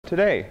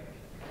today.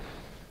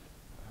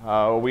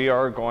 We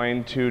are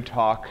going to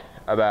talk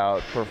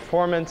about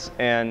performance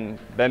and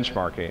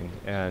benchmarking.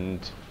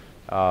 And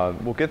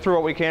we'll get through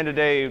what we can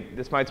today.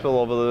 This might spill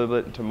over a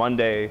little bit to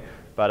Monday,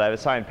 but I've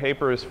assigned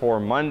papers for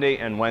Monday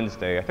and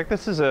Wednesday. I think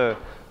this is a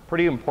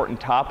pretty important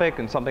topic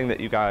and something that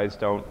you guys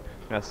don't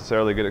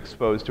necessarily get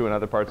exposed to in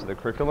other parts of the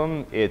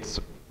curriculum. It's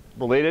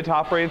related to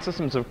operating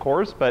systems, of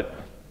course, but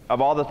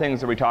of all the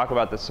things that we talk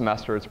about this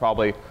semester, it's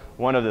probably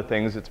one of the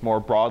things that's more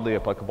broadly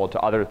applicable to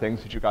other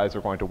things that you guys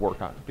are going to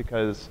work on.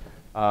 Because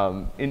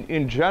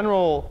in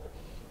general,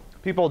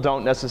 people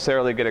don't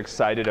necessarily get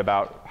excited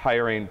about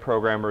hiring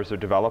programmers or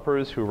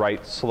developers who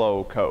write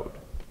slow code.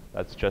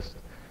 That's just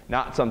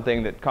not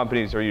something that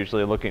companies are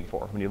usually looking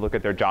for. When you look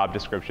at their job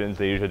descriptions,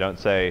 they usually don't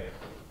say,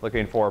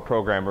 looking for a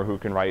programmer who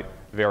can write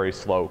very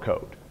slow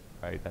code,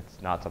 right?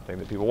 That's not something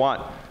that people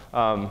want.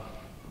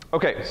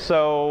 OK,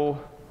 so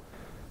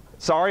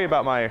sorry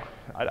about my,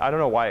 I don't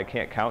know why I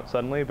can't count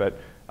suddenly, but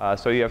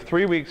so you have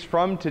 3 weeks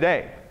from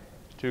today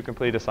to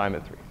complete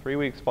assignment 3. 3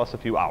 weeks plus a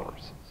few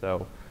hours.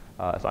 So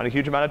it's not a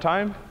huge amount of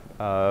time.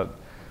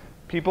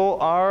 People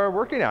are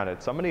working on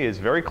it. Somebody is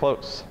very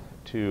close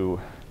to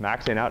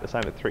maxing out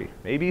assignment 3.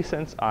 Maybe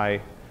since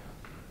I've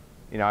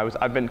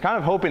been kind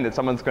of hoping that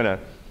someone's going to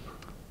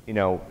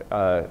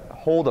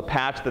hold a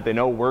patch that they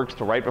know works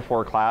to right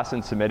before class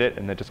and submit it,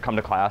 and then just come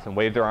to class and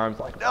wave their arms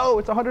like, no,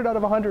 it's 100 out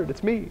of 100,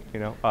 it's me.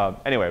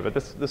 Anyway, but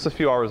this is a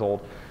few hours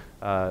old,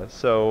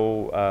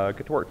 so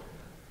get to work.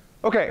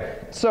 OK,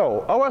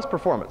 so OS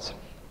performance.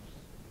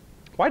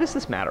 Why does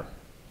this matter?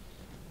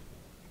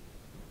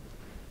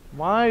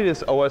 Why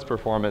does OS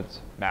performance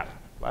matter?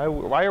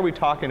 Why are we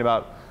talking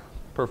about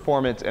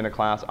performance in a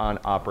class on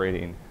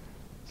operating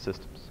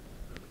systems?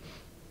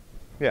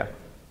 Yeah.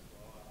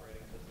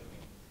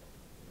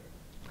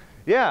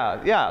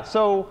 Yeah.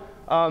 So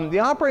the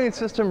operating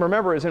system,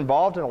 remember, is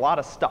involved in a lot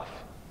of stuff.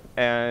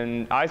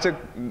 And Isaac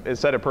has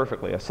said it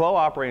perfectly. A slow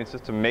operating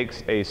system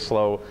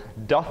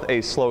doth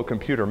a slow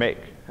computer make.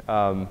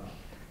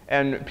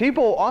 And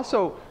people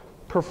also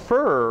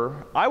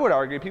prefer, I would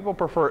argue, people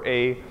prefer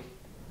a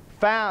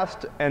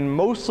fast and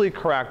mostly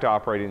correct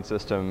operating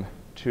system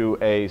to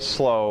a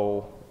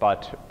slow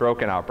but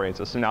broken operating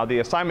system. Now, the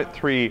assignment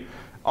 3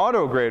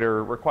 auto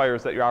grader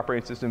requires that your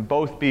operating system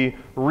both be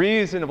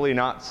reasonably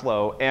not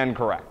slow and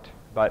correct.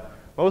 But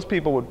most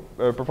people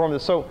would perform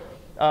this. So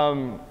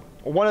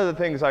one of the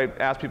things I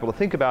ask people to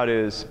think about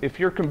is if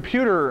your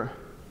computer,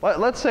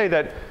 let's say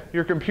that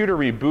your computer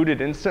rebooted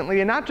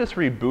instantly, and not just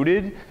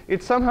rebooted,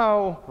 it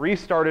somehow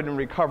restarted and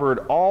recovered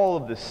all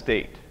of the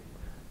state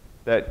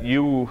that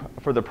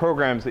for the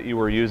programs that you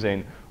were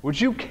using, would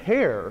you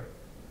care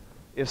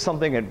if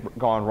something had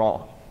gone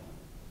wrong?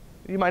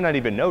 You might not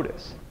even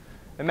notice.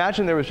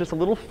 Imagine there was just a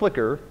little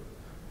flicker,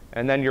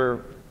 and then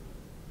your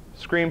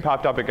screen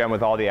popped up again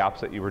with all the apps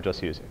that you were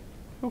just using.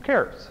 Who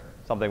cares?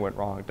 Something went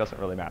wrong. It doesn't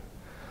really matter.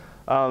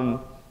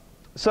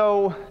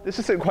 So this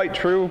isn't quite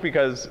true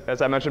because,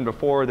 as I mentioned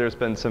before, there's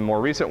been some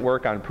more recent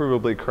work on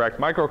provably correct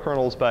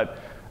microkernels, but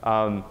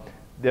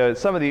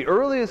some of the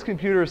earliest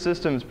computer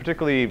systems,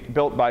 particularly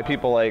built by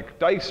people like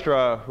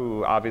Dijkstra,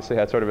 who obviously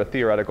had sort of a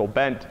theoretical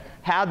bent,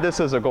 had this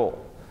as a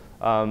goal.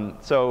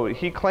 So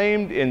he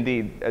claimed in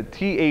the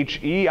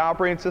THE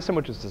operating system,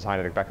 which was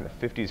designed back in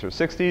the 50s or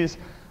 60s,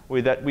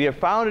 that we have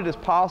found it is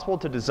possible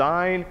to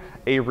design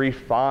a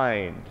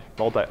refined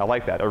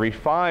a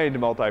refined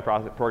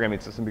multi-programming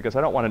system, because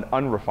I don't want an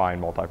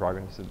unrefined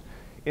multi-programming system,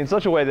 in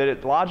such a way that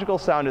its logical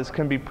soundness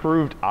can be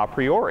proved a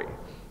priori,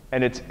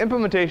 and its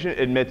implementation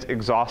admits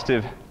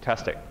exhaustive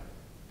testing.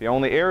 The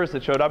only errors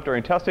that showed up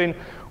during testing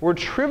were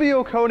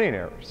trivial coding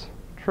errors,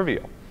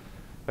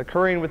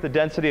 occurring with the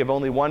density of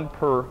only 1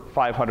 per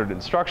 500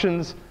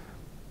 instructions,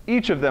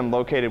 each of them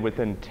located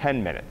within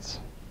 10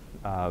 minutes.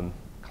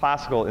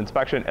 Classical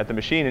inspection at the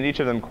machine, and each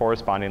of them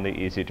correspondingly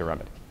easy to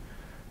remedy.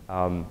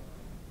 And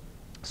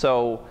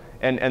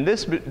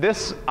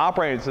this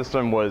operating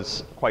system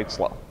was quite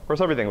slow. Of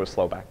course, everything was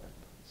slow back then.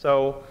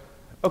 So,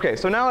 OK,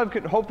 so now I've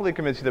hopefully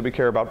convinced you that we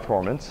care about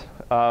performance.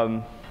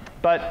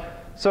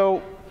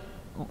 So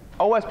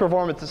OS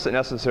performance isn't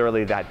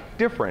necessarily that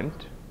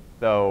different,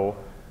 though,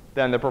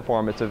 than the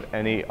performance of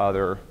any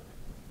other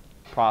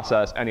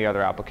process, any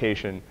other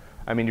application.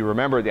 I mean, you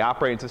remember the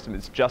operating system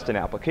is just an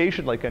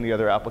application. Like any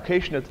other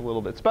application, it's a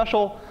little bit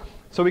special.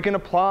 So we can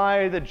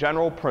apply the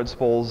general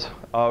principles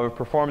of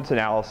performance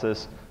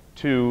analysis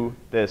to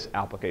this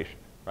application,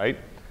 right?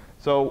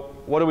 So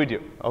what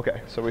do?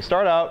 OK, so we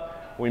start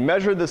out, we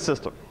measure the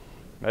system.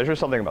 Measure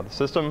something about the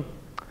system.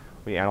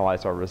 We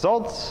analyze our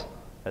results.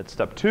 That's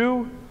step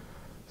 2.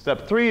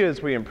 Step 3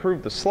 is we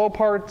improve the slow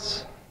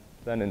parts.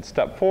 Then in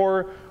step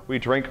 4, we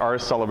drink our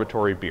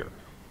celebratory beer.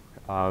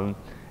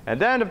 And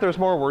then if there's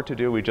more work to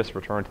do, we just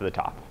return to the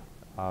top.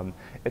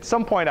 At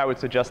some point, I would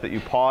suggest that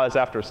you pause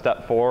after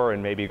step 4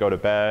 and maybe go to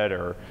bed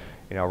or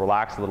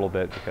relax a little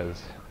bit,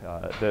 because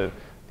the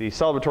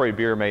celebratory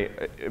beer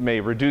may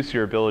reduce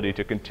your ability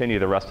to continue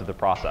the rest of the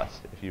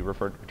process if you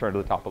return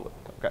to the top of it.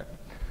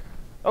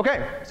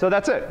 OK, so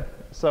that's it.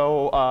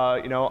 So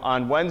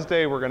on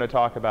Wednesday, we're going to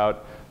talk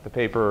about the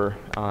paper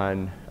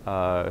on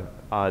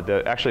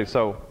actually,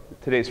 so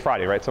today's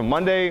Friday, right? So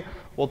Monday,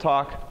 we'll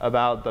talk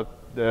about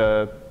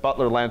the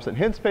Butler, Lamson,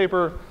 Hintz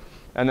paper.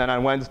 And then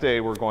on Wednesday,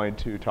 we're going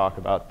to talk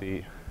about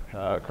the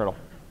kernel,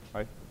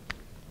 right?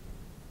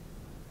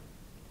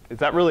 Is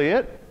that really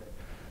it?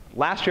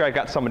 Last year, I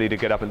got somebody to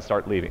get up and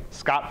start leaving.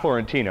 Scott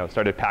Florentino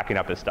started packing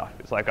up his stuff.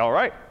 It's like, all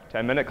right,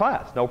 10-minute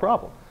class, no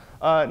problem.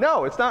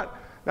 No, it's not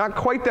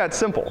quite that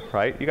simple,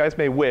 right? You guys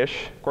may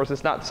wish. Of course,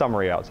 it's not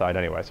summery outside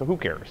anyway, so who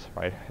cares,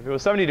 right? If it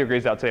was 70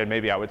 degrees outside,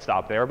 maybe I would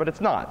stop there, but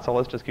it's not, so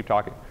let's just keep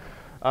talking.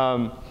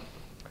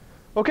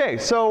 OK,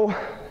 so,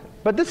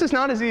 but this is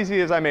not as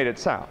easy as I made it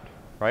sound,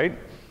 right?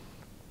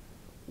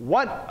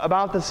 What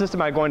about the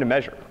system am I going to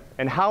measure?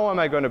 And how am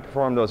I going to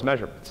perform those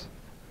measurements?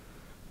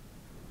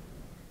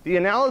 The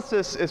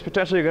analysis is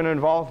potentially going to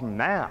involve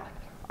math.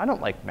 I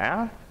don't like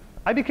math.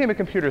 I became a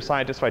computer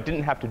scientist so I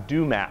didn't have to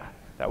do math.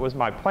 That was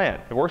my plan.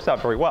 It works out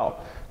very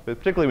well, but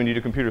particularly when you do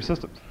computer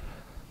systems.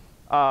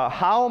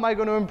 How am I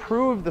going to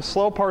improve the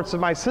slow parts of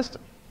my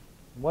system?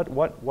 What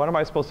am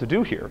I supposed to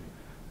do here?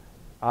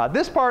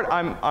 This part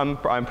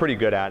I'm pretty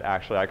good at,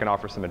 actually. I can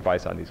offer some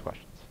advice on these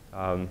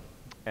questions.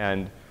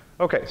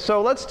 OK,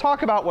 so let's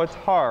talk about what's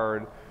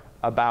hard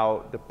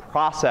about the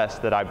process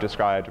that I've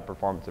described to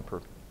performance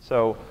improvement.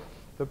 So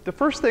the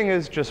first thing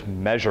is just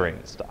measuring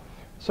stuff.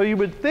 So you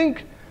would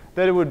think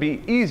that it would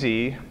be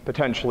easy,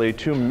 potentially,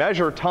 to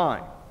measure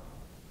time.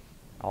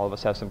 All of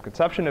us have some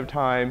conception of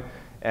time.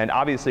 And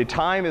obviously,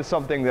 time is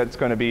something that's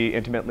going to be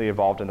intimately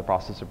involved in the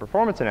process of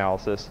performance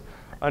analysis.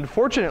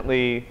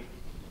 Unfortunately,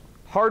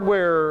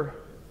 hardware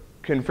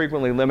can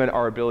frequently limit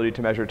our ability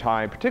to measure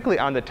time, particularly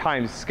on the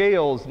time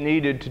scales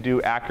needed to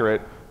do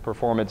accurate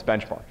performance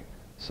benchmarking.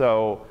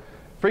 So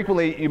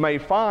frequently, you may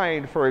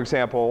find, for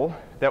example,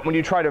 that when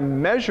you try to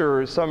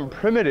measure some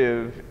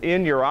primitive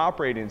in your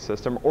operating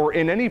system or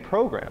in any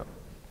program,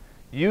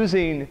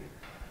 using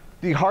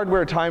the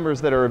hardware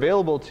timers that are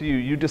available to you,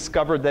 you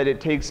discover that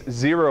it takes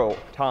 0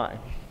 time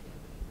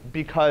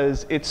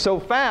because it's so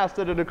fast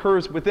that it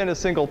occurs within a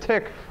single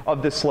tick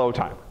of this slow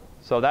timer.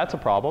 So that's a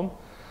problem.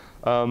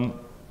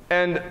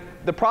 And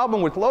the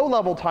problem with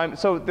low-level time,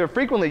 so there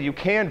frequently you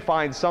can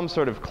find some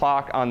sort of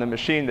clock on the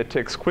machine that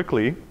ticks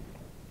quickly,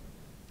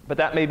 but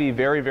that may be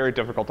very, very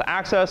difficult to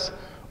access,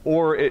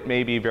 or it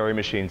may be very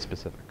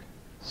machine-specific.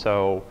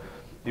 So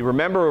you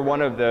remember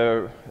one of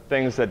the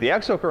things that the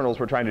exokernels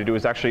were trying to do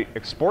is actually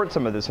export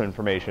some of this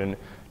information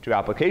to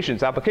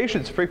applications.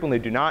 Applications frequently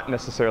do not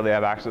necessarily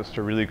have access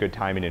to really good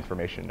timing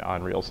information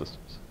on real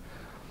systems.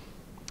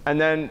 And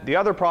then the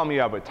other problem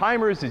you have with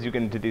timers is you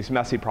get into these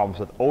messy problems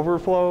with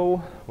overflow,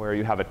 where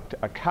you have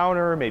a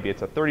counter. Maybe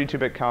it's a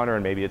 32-bit counter,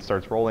 and maybe it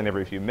starts rolling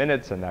every few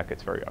minutes, and that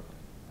gets very ugly.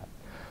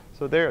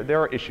 So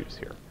there are issues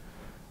here.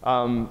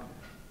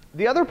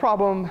 The other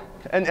problem,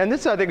 and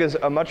this I think is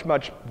a much,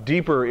 much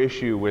deeper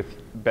issue with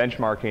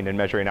benchmarking and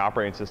measuring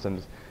operating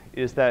systems,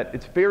 is that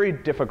it's very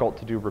difficult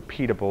to do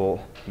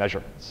repeatable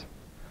measurements.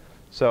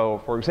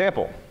 So for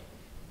example,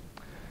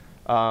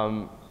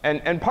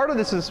 and part of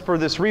this is for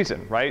this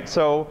reason, right?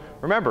 So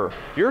remember,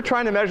 you're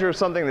trying to measure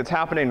something that's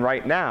happening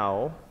right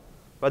now,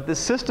 but the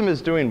system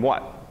is doing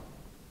what?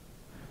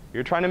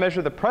 You're trying to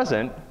measure the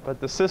present, but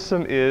the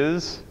system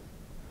is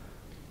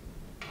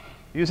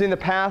using the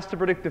past to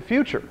predict the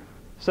future.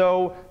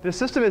 So the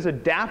system is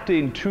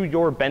adapting to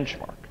your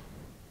benchmark.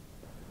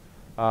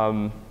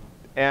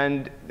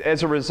 And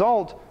as a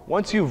result,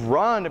 once you've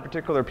run a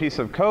particular piece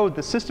of code,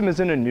 the system is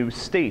in a new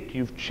state.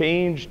 You've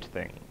changed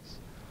things.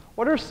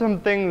 What are some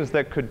things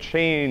that could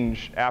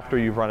change after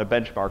you've run a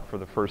benchmark for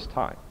the first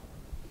time?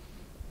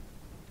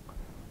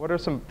 What are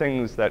some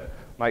things that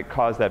might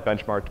cause that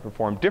benchmark to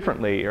perform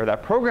differently, or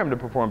that program to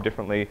perform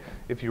differently,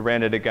 if you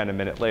ran it again a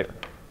minute later?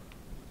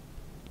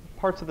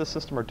 Parts of the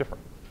system are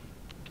different.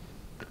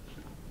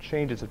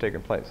 Changes have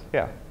taken place.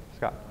 Yeah,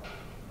 Scott.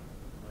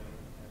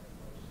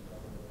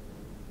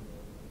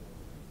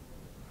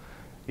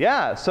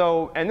 Yeah,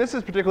 so, and this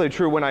is particularly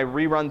true when I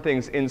rerun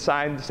things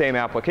inside the same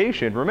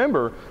application.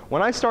 Remember,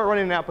 when I start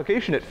running an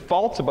application, it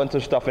faults a bunch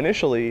of stuff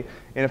initially.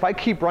 And if I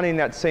keep running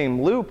that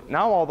same loop,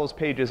 now all those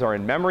pages are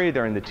in memory,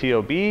 they're in the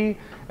TOB.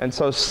 And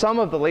so some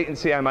of the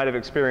latency I might have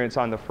experienced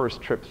on the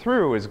first trip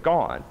through is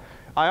gone.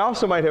 I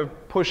also might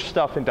have pushed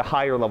stuff into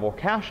higher level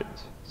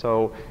caches.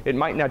 So it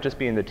might not just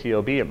be in the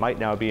TOB, it might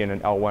now be in an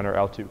L1 or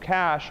L2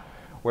 cache,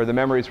 where the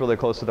memory is really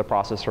close to the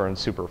processor and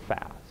super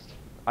fast.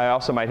 I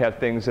also might have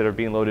things that are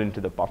being loaded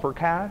into the buffer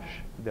cache,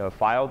 the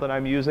file that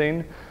I'm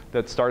using,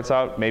 that starts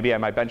out, maybe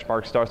my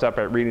benchmark starts out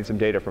by reading some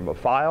data from a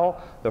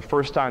file. The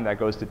first time that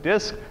goes to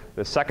disk,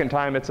 the second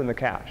time it's in the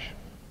cache.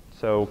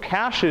 So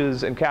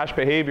caches and cache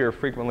behavior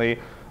frequently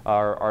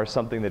are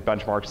something that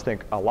benchmarks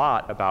think a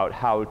lot about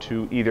how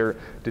to either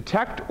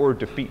detect or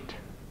defeat.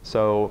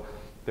 So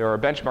there are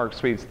benchmark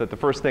suites that the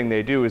first thing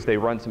they do is they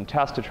run some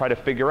tests to try to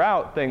figure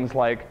out things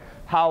like,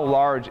 how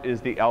large is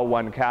the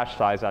L1 cache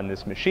size on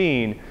this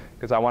machine?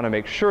 Because I want to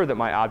make sure that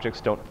my objects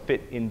don't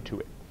fit into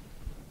it.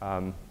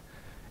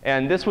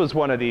 And this was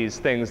one of these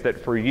things that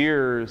for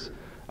years,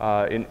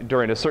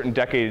 during a certain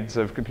decades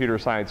of computer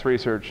science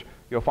research,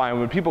 you'll find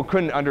when people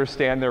couldn't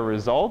understand their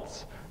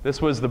results,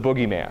 this was the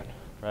boogeyman,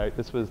 right?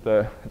 This was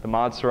the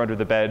monster under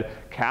the bed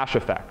cache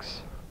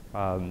effects.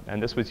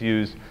 And this was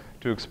used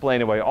to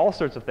explain away all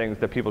sorts of things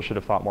that people should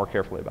have thought more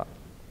carefully about.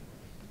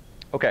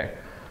 Okay.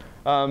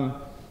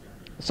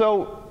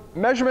 So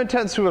measurement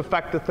tends to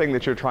affect the thing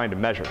that you're trying to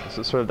measure. This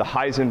is sort of the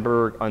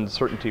Heisenberg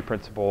uncertainty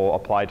principle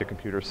applied to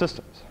computer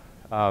systems.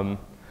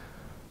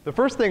 The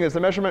first thing is the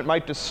measurement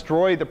might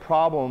destroy the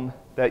problem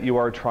that you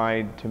are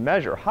trying to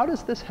measure. How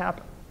does this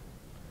happen?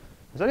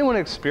 Has anyone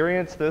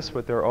experienced this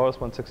with their OS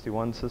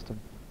 161 system?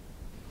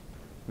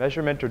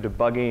 Measurement or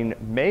debugging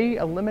may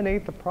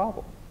eliminate the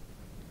problem.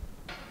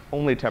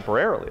 Only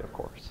temporarily, of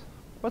course.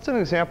 What's an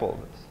example of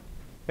this?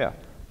 Yeah.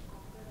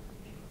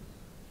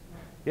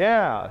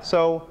 Yeah,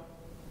 so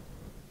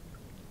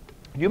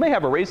you may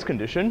have a race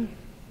condition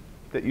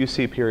that you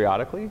see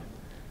periodically,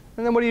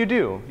 and then what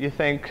do? You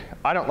think,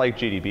 I don't like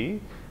GDB,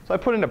 so I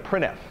put in a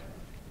printf.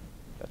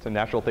 That's a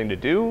natural thing to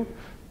do,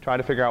 trying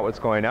to figure out what's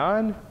going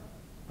on.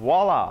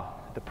 Voila,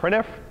 the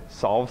printf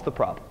solves the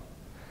problem.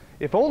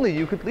 If only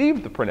you could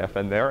leave the printf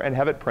in there and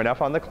have it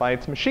printf on the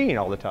client's machine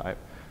all the time.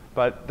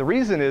 But the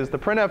reason is the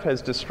printf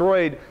has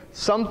destroyed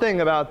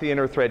something about the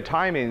inter-thread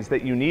timings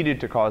that you needed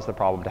to cause the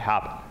problem to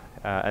happen.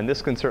 And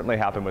this can certainly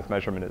happen with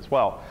measurement as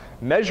well.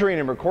 Measuring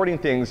and recording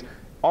things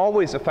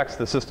always affects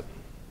the system,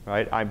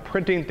 right? I'm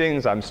printing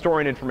things, I'm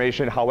storing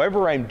information,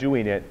 however I'm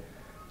doing it,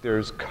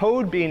 there's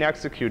code being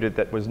executed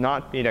that was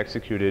not being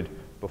executed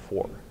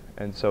before.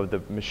 And so the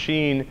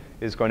machine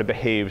is going to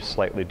behave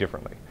slightly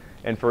differently.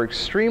 And for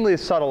extremely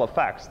subtle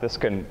effects, this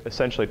can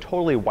essentially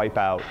totally wipe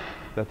out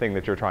the thing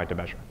that you're trying to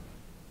measure.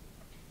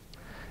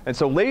 And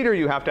so later,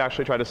 you have to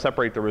actually try to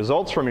separate the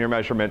results from your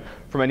measurement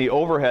from any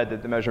overhead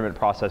that the measurement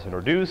process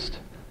introduced.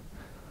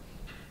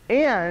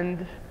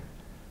 And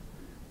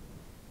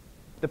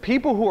the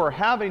people who are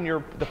having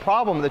the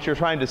problem that you're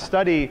trying to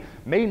study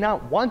may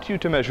not want you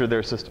to measure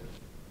their system.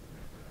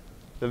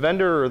 The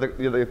vendor or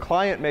the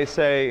client may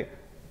say,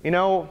 you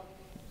know,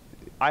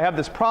 I have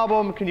this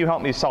problem, can you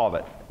help me solve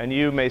it? And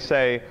you may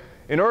say,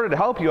 in order to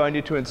help you, I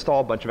need to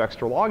install a bunch of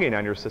extra logging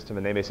on your system.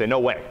 And they may say, no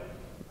way.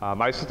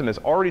 My system is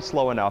already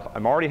slow enough.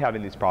 I'm already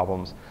having these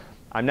problems.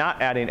 I'm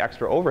not adding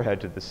extra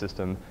overhead to the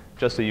system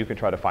just so you can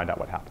try to find out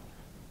what happened.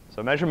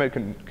 So measurement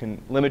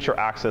can limit your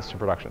access to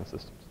production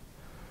systems.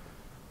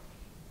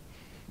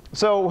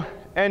 So,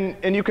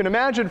 and you can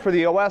imagine for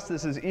the OS,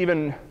 this is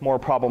even more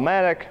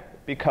problematic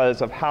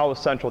because of how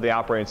central the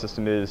operating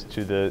system is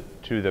to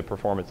the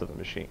performance of the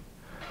machine.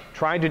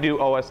 Trying to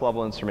do OS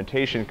level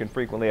instrumentation can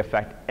frequently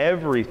affect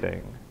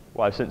everything.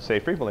 Well, I shouldn't say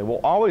frequently,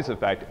 will always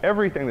affect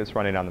everything that's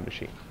running on the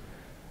machine.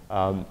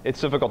 It's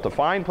difficult to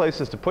find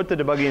places to put the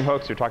debugging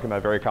hooks. You're talking about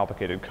a very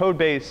complicated code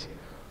base.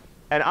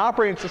 And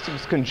operating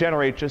systems can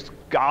generate just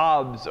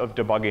gobs of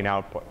debugging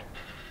output.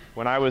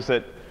 When I was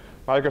at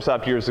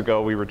Microsoft years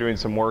ago, we were doing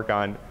some work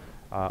on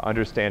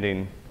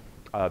understanding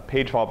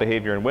page fault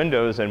behavior in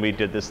Windows, and we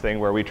did this thing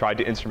where we tried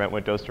to instrument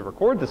Windows to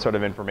record this sort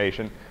of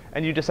information,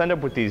 and you just end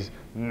up with these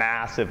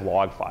massive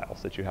log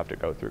files that you have to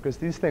go through, because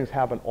these things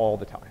happen all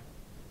the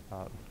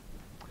time.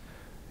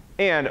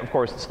 And of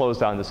course, it slows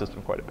down the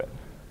system quite a bit.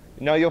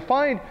 Now you'll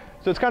find,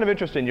 so it's kind of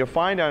interesting, you'll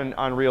find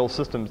on real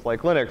systems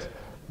like Linux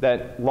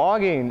that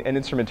logging and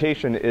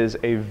instrumentation is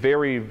a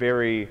very,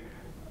 very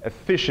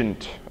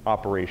efficient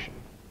operation.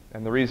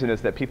 And the reason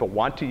is that people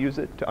want to use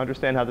it to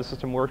understand how the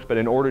system works, but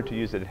in order to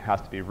use it, it has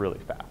to be really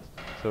fast.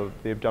 So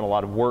they've done a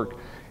lot of work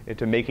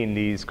into making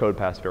these code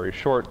paths very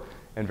short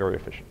and very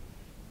efficient.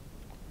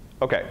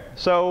 Okay,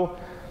 so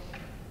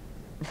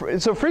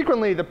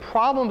frequently the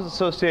problems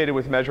associated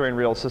with measuring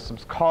real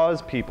systems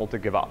cause people to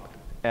give up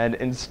and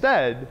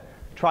instead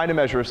try to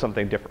measure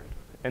something different.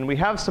 And we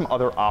have some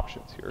other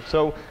options here.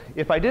 So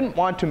if I didn't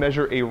want to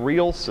measure a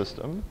real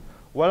system,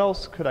 what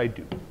else could I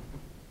do?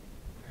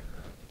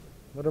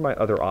 What are my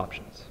other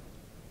options?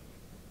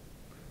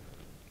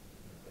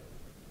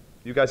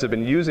 You guys have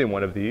been using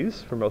one of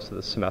these for most of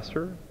the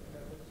semester.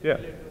 Yeah.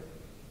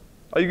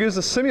 Oh, you use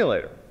a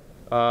simulator.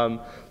 So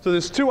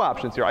there's two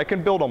options here. I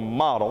can build a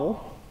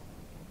model,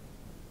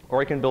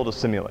 or I can build a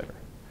simulator.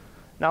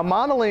 Now,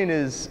 modeling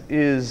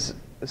is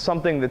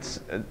something that's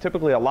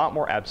typically a lot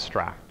more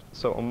abstract.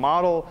 So a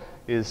model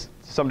is,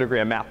 to some degree,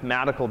 a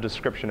mathematical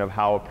description of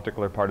how a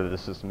particular part of the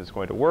system is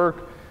going to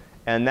work.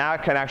 And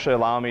that can actually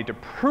allow me to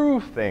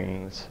prove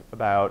things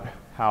about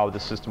how the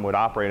system would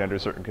operate under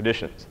certain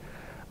conditions.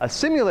 A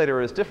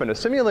simulator is different. A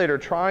simulator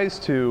tries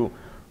to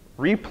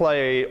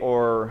replay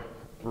or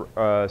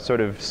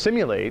sort of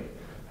simulate.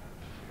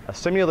 A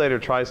simulator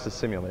tries to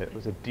simulate.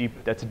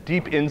 That's a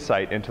deep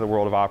insight into the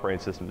world of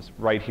operating systems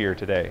right here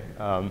today.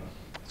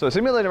 So a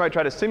simulator might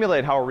try to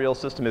simulate how a real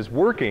system is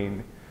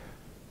working.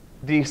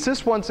 The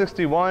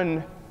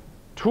sys161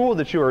 tool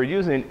that you are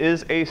using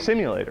is a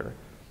simulator.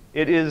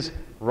 It is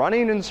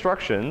running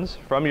instructions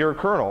from your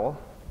kernel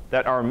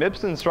that are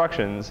MIPS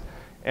instructions,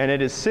 and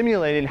it is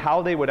simulating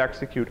how they would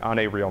execute on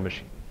a real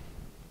machine.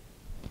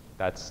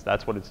 That's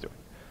what it's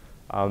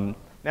doing.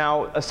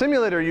 Now, a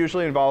simulator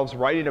usually involves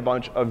writing a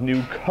bunch of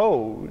new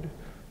code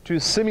to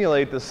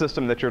simulate the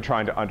system that you're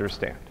trying to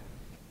understand.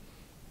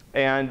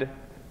 And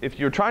if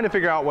you're trying to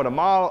figure out what's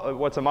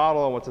a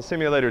model and what's a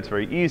simulator, it's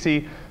very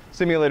easy.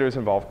 Simulators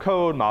involve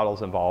code,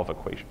 models involve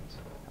equations.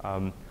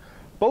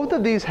 Both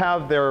of these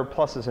have their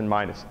pluses and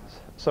minuses.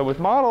 So with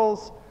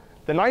models,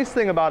 the nice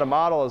thing about a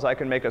model is I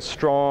can make a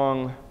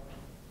strong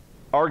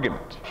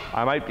argument.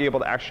 I might be able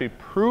to actually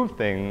prove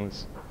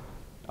things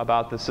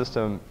about the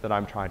system that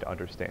I'm trying to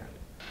understand.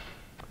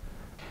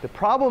 The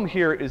problem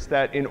here is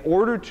that in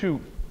order to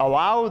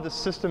allow the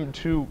system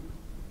to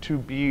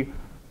be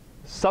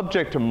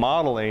subject to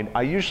modeling,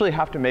 I usually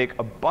have to make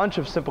a bunch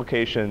of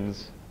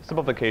simplifications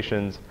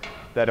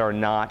that are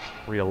not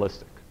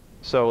realistic.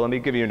 So let me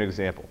give you an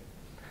example.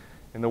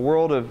 In the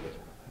world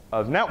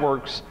of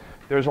networks,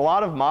 there's a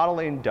lot of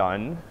modeling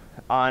done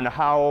on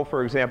how,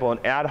 for example, an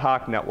ad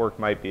hoc network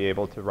might be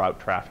able to route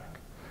traffic.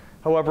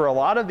 However, a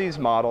lot of these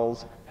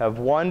models have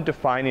one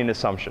defining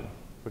assumption,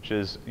 which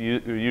is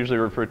usually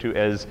referred to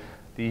as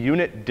the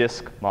unit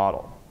disk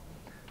model.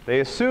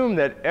 They assume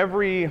that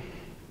every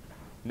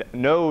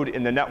node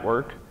in the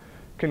network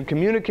can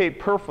communicate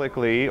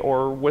perfectly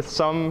or with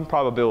some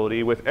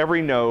probability with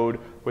every node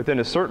within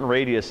a certain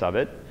radius of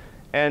it,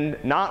 and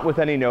not with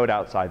any node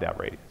outside that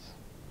radius,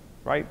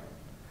 right?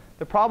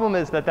 The problem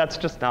is that that's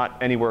just not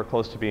anywhere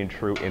close to being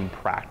true in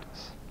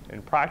practice.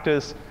 In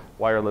practice,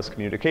 wireless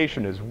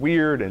communication is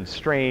weird and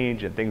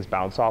strange, and things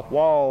bounce off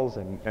walls,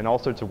 and all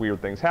sorts of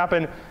weird things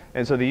happen.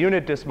 And so the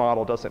unit disk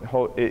model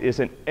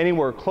isn't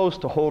anywhere close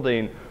to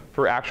holding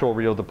for actual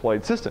real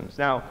deployed systems.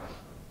 Now,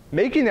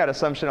 making that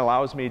assumption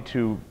allows me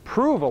to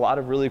prove a lot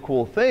of really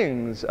cool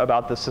things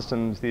about the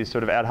systems, these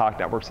sort of ad hoc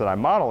networks that I'm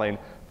modeling.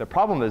 The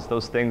problem is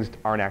those things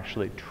aren't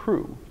actually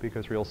true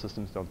because real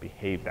systems don't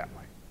behave that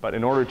way. But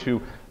in order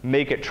to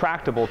make it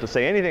tractable to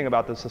say anything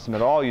about the system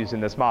at all using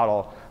this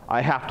model,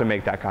 I have to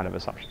make that kind of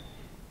assumption.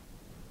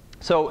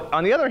 So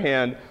on the other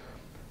hand,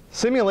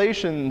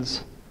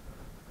 simulations,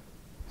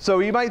 so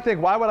you might think,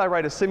 why would I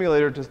write a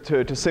simulator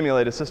to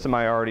simulate a system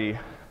I already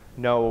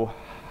know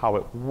how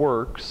it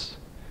works?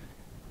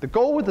 The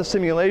goal with the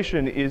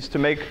simulation is to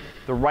make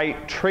the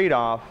right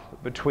trade-off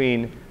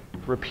between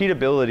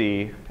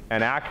repeatability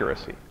and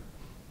accuracy.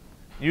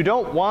 You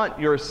don't want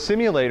your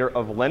simulator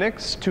of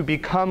Linux to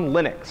become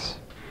Linux.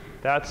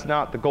 That's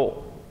not the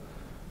goal.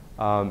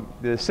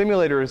 The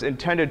simulator is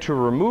intended to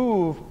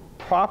remove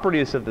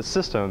properties of the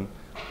system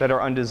that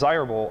are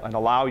undesirable and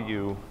allow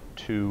you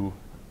to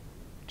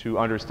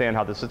understand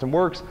how the system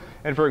works,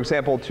 and for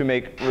example, to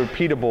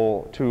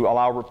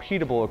allow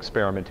repeatable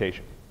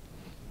experimentation.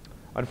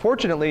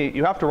 Unfortunately,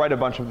 you have to write a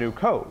bunch of new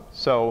code.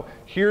 So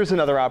here's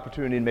another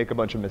opportunity to make a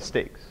bunch of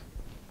mistakes.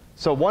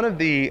 So one of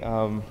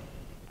the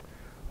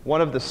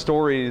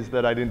stories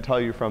that I didn't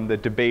tell you from the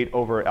debate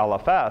over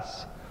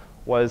LFS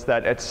was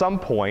that at some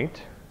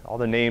point, all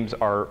the names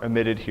are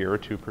omitted here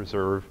to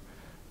preserve,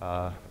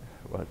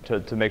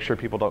 to make sure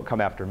people don't come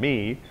after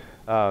me.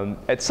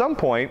 At some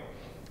point,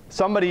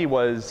 somebody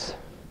was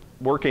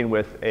working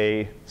with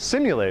a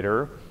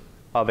simulator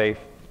of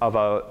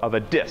a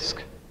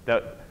disk,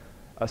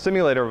 a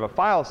simulator of a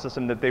file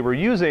system that they were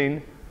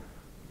using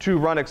to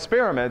run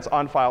experiments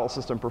on file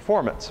system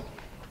performance.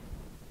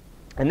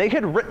 And they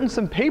had written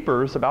some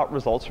papers about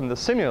results from the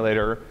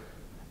simulator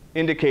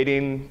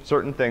indicating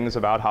certain things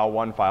about how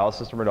one file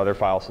system or another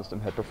file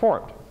system had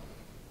performed.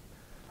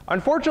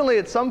 Unfortunately,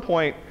 at some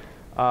point,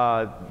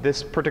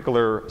 this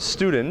particular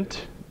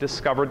student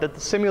discovered that the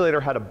simulator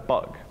had a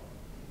bug.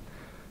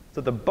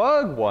 So the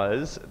bug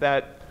was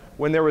that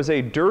when there was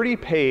a dirty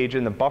page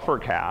in the buffer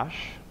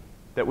cache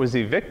that was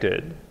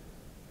evicted,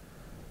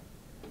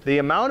 the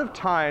amount of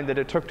time that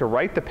it took to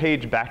write the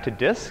page back to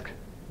disk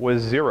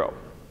was 0.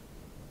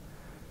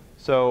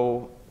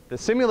 So the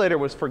simulator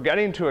was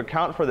forgetting to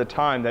account for the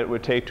time that it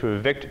would take to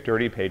evict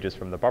dirty pages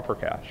from the buffer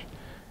cache.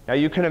 Now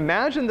you can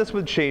imagine this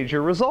would change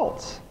your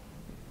results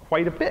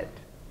quite a bit.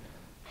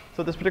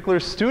 So this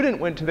particular student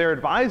went to their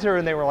advisor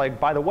and they were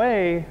like, by the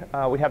way,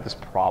 we have this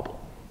problem.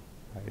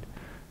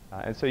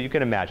 Right? And so you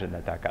can imagine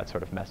that that got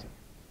sort of messy.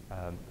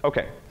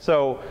 OK,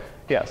 so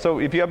yeah, so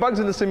if you have bugs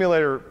in the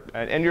simulator,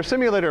 and your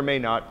simulator may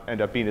not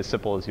end up being as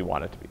simple as you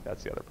want it to be.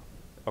 That's the other problem.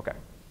 OK.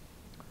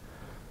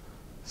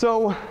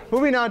 So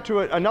moving on to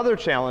another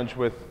challenge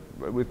with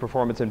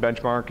performance and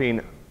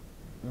benchmarking,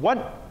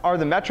 what are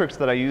the metrics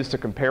that I use to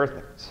compare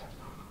things?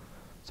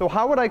 So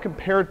how would I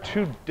compare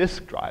two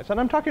disk drives? And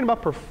I'm talking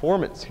about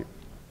performance here.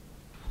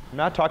 I'm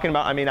not talking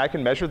about, I mean, I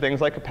can measure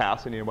things like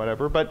capacity and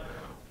whatever, but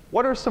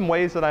what are some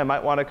ways that I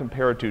might want to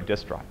compare two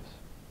disk drives?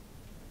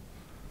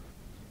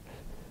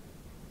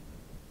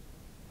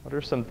 What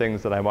are some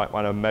things that I might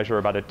want to measure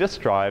about a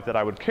disk drive that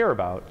I would care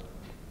about?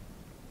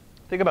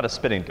 Think about a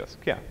spinning disk,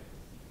 yeah.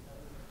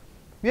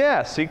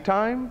 Yeah, seek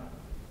time.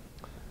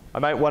 I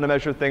might want to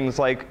measure things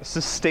like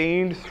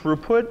sustained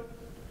throughput.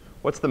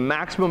 What's the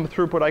maximum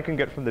throughput I can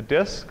get from the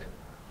disk?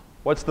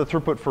 What's the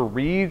throughput for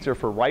reads or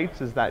for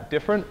writes? Is that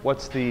different?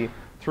 What's the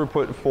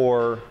throughput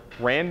for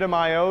random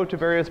I/O to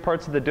various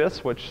parts of the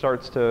disk, which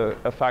starts to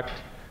affect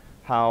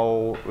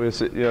how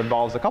it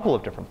involves a couple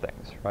of different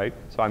things, right?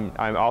 So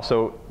I'm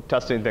also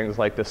testing things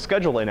like the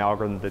scheduling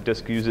algorithm that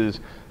disk uses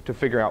to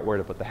figure out where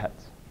to put the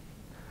heads.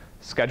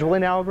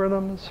 Scheduling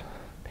algorithms,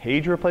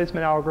 page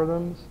replacement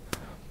algorithms.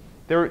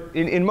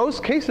 In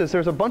most cases,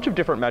 there's a bunch of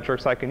different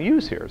metrics I can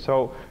use here.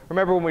 So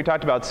remember when we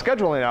talked about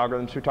scheduling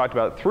algorithms, we talked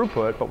about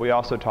throughput, but we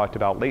also talked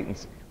about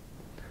latency.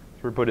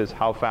 Throughput is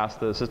how fast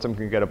the system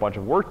can get a bunch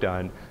of work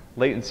done.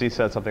 Latency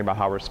says something about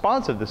how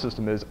responsive the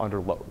system is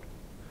under load.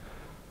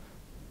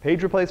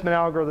 Page replacement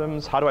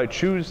algorithms, how do I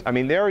choose? I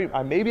mean,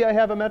 maybe I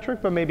have a metric,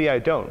 but maybe I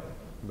don't,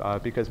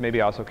 because maybe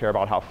I also care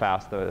about how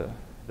fast the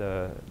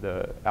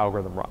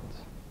algorithm runs.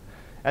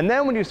 And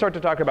then when you start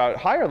to talk about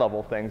higher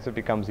level things, it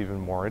becomes even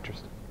more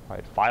interesting,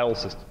 right? File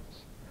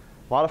systems.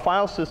 A lot of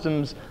file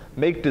systems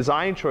make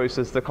design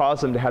choices that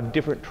cause them to have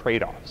different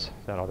trade-offs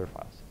than other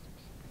file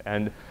systems.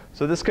 And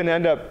so this can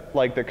end up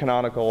like the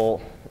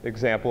canonical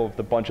example of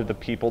the bunch of the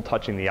people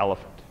touching the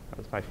elephant.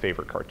 That's my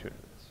favorite cartoon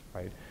of this,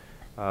 right?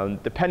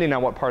 Depending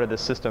on what part of the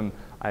system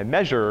I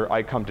measure,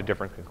 I come to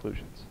different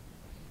conclusions.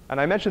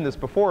 And I mentioned this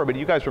before, but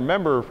you guys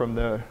remember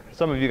from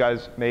some of you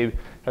guys may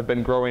have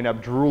been growing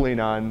up drooling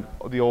on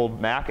the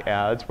old Mac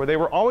ads where they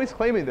were always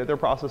claiming that their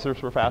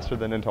processors were faster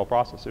than Intel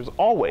processors.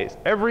 Always.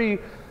 Every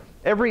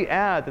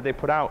ad that they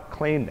put out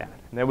claimed that.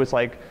 And there was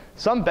like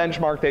some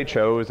benchmark they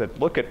chose that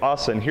look at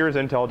us and here's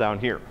Intel down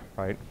here,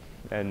 right?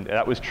 And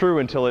that was true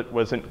until it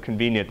wasn't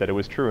convenient that it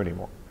was true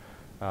anymore.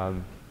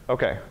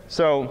 Okay,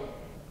 so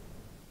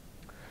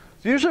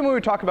usually when we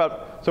talk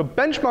about, so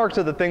benchmarks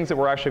are the things that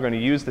we're actually going to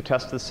use to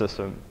test the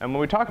system. And when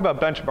we talk about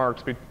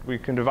benchmarks, we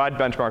can divide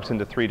benchmarks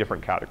into 3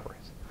 different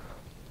categories.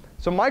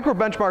 So micro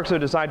benchmarks are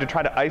designed to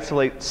try to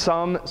isolate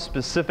some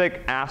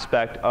specific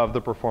aspect of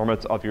the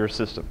performance of your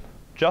system.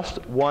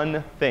 Just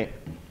one thing,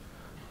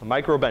 a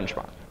micro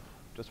benchmark.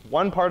 Just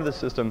one part of the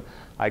system,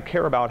 I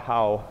care about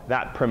how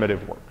that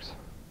primitive works.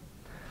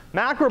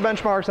 Macro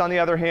benchmarks, on the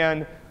other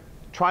hand,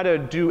 try to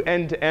do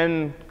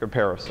end-to-end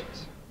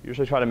comparisons.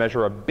 Usually try to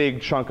measure a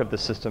big chunk of the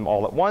system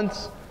all at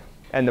once,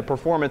 and the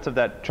performance of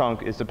that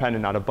chunk is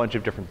dependent on a bunch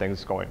of different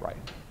things going right.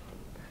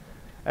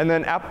 And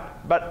then,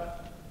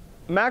 but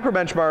macro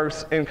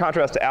benchmarks, in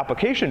contrast to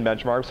application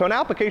benchmarks, so an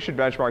application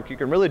benchmark you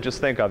can really just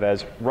think of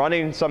as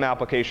running some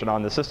application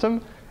on the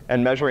system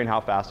and measuring how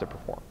fast it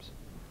performs.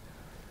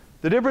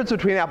 The difference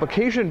between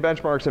application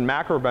benchmarks and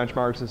macro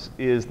benchmarks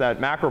is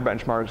that macro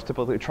benchmarks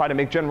typically try to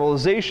make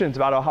generalizations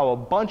about how a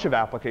bunch of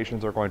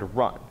applications are going to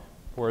run.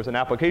 Whereas an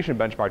application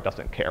benchmark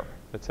doesn't care.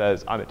 It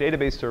says, I'm a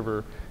database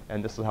server,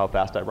 and this is how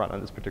fast I run on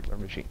this particular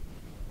machine.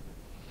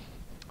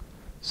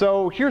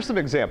 So here's some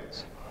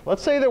examples.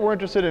 Let's say that we're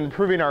interested in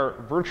improving our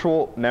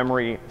virtual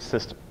memory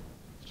system.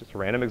 It's just a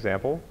random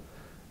example.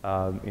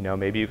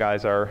 Maybe you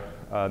guys are,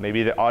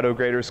 maybe the auto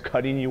grader's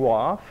cutting you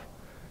off,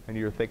 and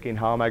you're thinking,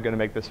 how am I going to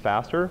make this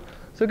faster?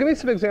 So give me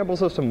some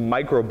examples of some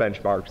micro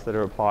benchmarks that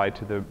are applied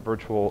to the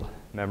virtual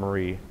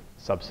memory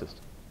subsystem.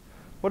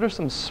 What are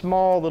some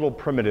small little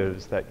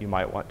primitives that you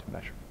might want to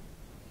measure?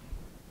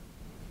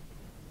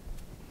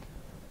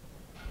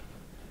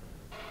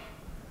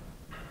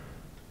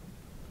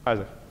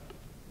 Isaac?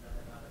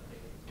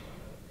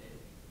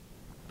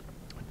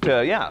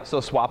 Yeah,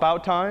 so swap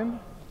out time,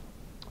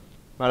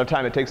 amount of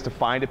time it takes to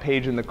find a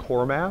page in the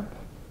core map,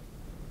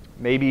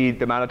 maybe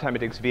the amount of time it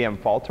takes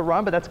VM fault to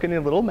run, but that's getting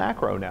a little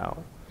macro now.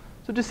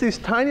 So just these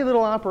tiny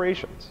little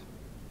operations.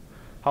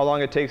 How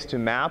long it takes to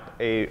map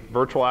a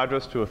virtual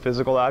address to a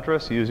physical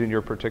address using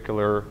your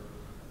particular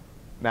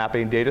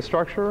mapping data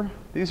structure.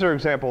 These are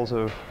examples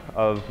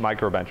of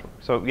micro benchmarks.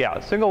 So yeah,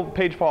 a single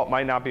page fault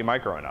might not be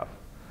micro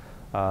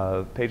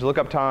enough. Page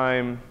lookup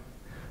time,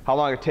 how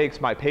long it takes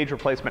my page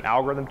replacement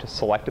algorithm to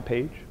select a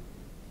page.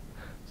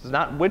 This is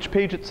not which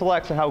page it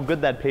selects and how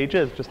good that page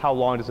is, just how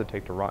long does it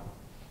take to run.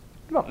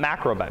 What about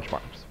macro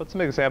benchmarks? What's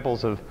some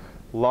examples of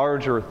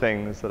larger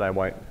things that I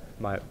might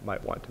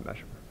want to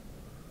measure?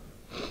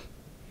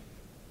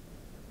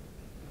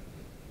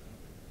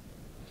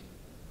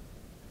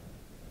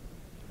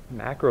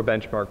 Macro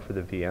benchmark for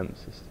the VM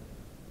system.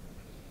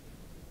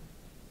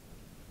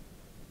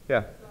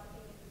 Yeah.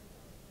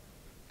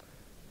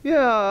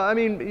 Yeah, I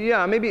mean,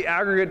 yeah, maybe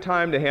aggregate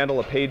time to handle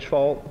a page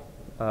fault.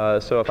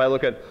 So if I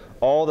look at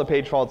all the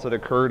page faults that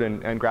occurred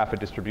and graph a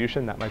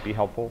distribution, that might be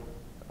helpful.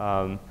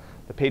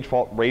 The page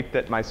fault rate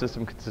that my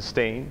system can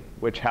sustain,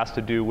 which has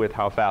to do with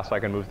how fast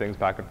I can move things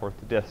back and forth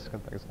to disk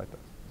and things like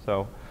this.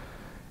 So,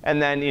 and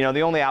then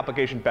the only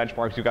application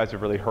benchmarks you guys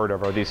have really heard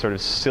of are these sort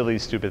of silly,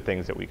 stupid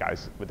things that we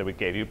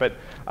gave you. But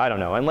I don't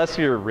know, unless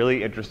you're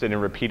really interested in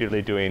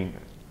repeatedly doing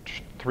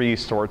 3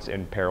 sorts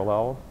in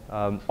parallel.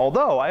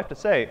 Although I have to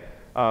say,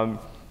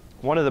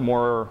 one of the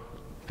more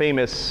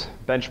famous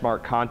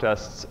benchmark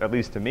contests, at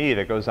least to me,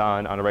 that goes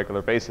on a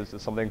regular basis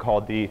is something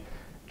called the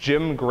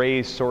Jim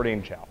Gray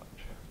Sorting Challenge.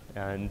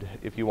 And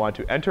if you want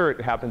to enter,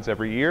 it happens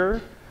every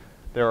year.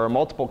 There are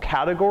multiple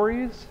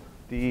categories.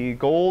 The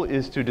goal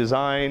is to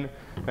design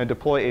and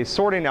deploy a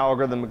sorting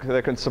algorithm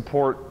that can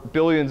support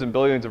billions and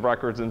billions of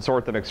records and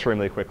sort them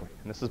extremely quickly.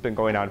 And this has been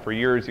going on for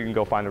years. You can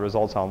go find the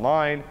results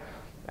online,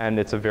 and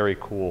it's a very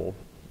cool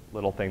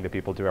little thing that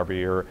people do every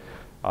year.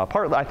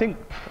 Partly, I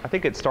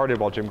think it started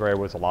while Jim Gray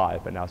was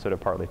alive, but now sort of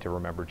partly to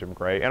remember Jim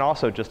Gray, and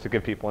also just to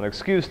give people an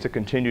excuse to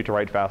continue to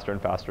write faster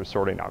and faster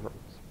sorting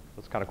algorithms.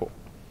 That's kind of cool.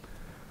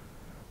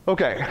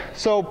 Okay,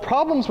 so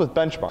problems with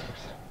benchmarks.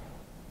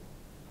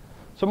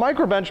 So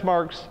micro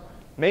benchmarks,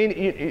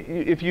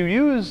 if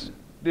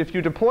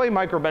you deploy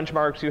micro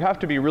benchmarks, you have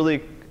to be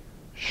really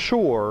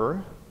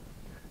sure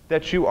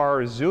that you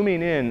are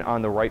zooming in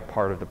on the right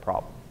part of the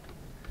problem.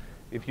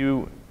 If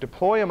you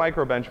deploy a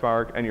micro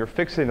benchmark and you're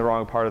fixing the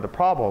wrong part of the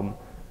problem,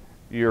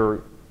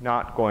 your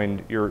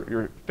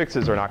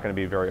fixes are not going to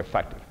be very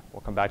effective.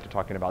 We'll come back to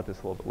talking about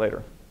this a little bit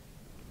later.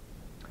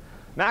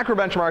 Macro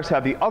benchmarks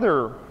have the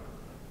other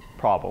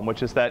problem,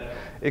 which is that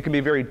it can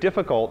be very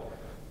difficult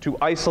to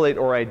isolate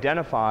or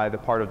identify the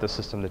part of the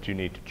system that you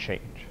need to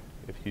change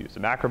if you use a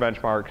macro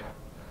benchmark.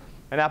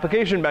 And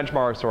application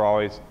benchmarks are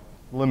always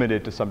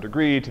limited to some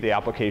degree to the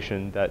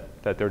application that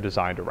they're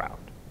designed around.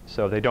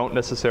 So they don't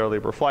necessarily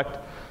reflect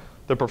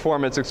the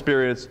performance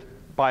experienced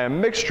by a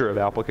mixture of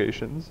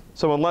applications.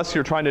 So unless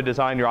you're trying to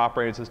design your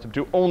operating system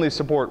to only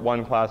support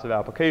one class of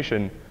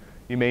application,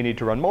 you may need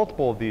to run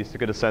multiple of these to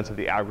get a sense of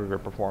the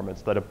aggregate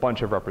performance that a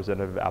bunch of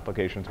representative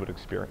applications would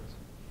experience.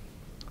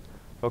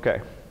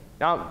 Okay.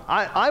 Now,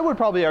 I would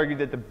probably argue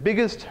that the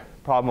biggest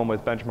problem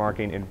with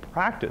benchmarking in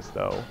practice,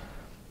 though,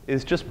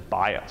 is just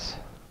bias.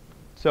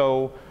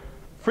 So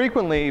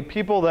frequently,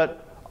 people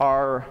that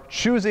are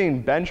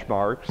choosing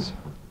benchmarks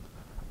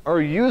are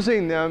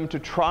using them to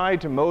try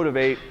to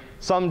motivate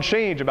some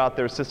change about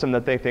their system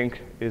that they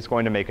think is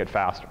going to make it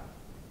faster.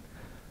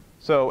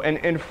 So,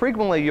 and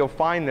frequently you'll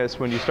find this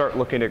when you start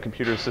looking at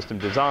computer system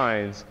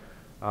designs.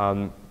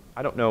 I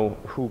don't know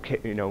who,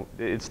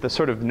 it's the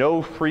sort of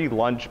no free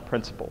lunch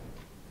principle.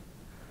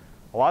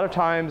 A lot of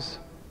times,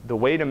 the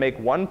way to make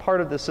one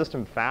part of the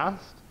system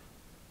fast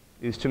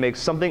is to make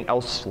something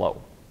else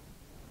slow.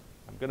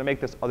 I'm going to make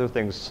this other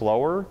thing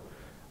slower.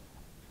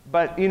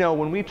 But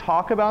when we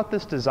talk about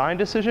this design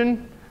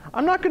decision,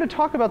 I'm not going to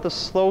talk about the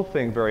slow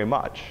thing very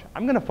much.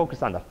 I'm going to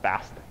focus on the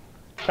fast thing.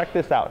 Check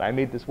this out. I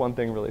made this one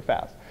thing really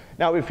fast.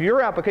 Now, if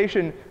your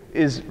application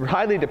is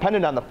highly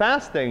dependent on the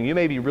fast thing, you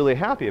may be really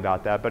happy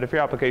about that. But if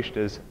your application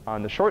is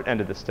on the short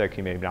end of the stick,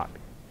 you may not be.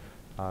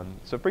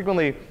 So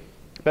frequently,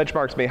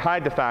 benchmarks may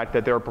hide the fact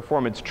that there are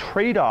performance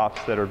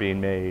trade-offs that are being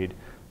made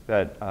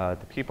that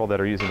the people that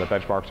are using the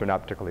benchmarks are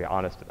not particularly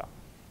honest about.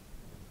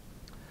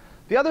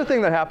 The other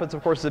thing that happens,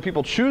 of course, is that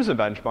people choose a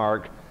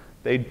benchmark.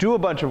 They do a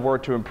bunch of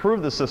work to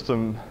improve the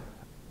system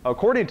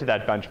according to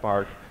that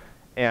benchmark,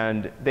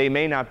 and they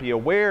may not be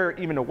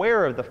even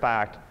aware of the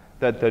fact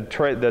that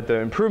the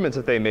improvements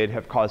that they made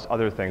have caused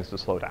other things to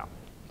slow down.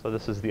 So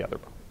this is the other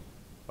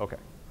problem.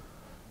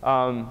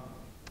 Okay.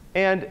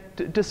 And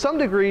to some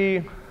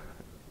degree,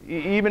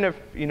 even if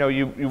you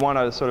want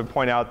to sort of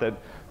point out that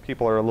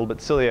people are a little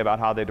bit silly about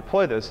how they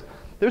deploy this,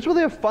 there's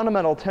really a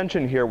fundamental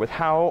tension here with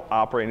how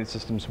operating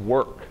systems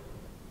work,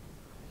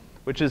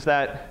 which is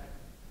that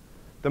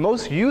the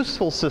most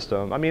useful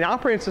system,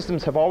 operating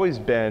systems have always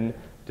been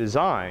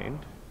designed,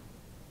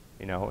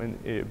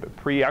 in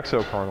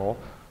pre-exokernel,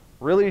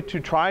 really to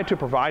try to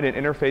provide an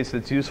interface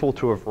that's useful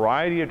to a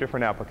variety of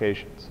different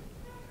applications.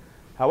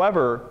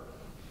 However,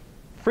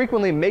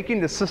 frequently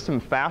making the system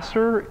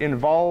faster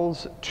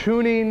involves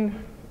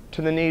tuning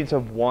to the needs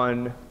of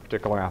one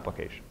particular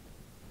application.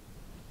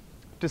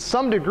 To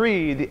some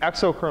degree, the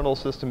exokernel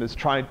system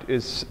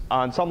is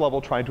on some level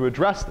trying to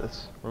address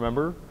this,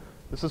 remember?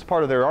 This is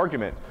part of their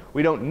argument.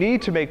 We don't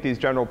need to make these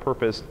general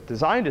purpose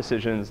design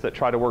decisions that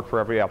try to work for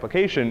every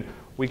application.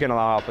 We can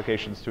allow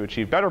applications to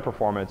achieve better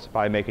performance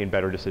by making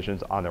better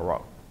decisions on their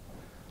own.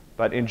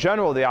 But in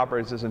general, the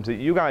operating systems that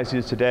you guys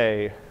use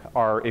today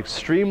are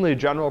extremely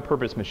general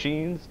purpose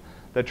machines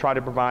that try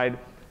to provide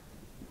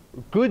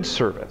good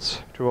service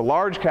to a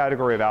large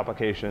category of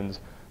applications,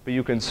 but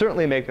you can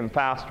certainly make them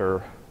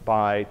faster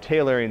by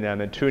tailoring them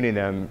and tuning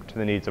them to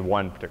the needs of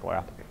one particular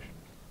application.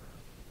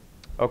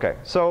 Okay,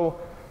 so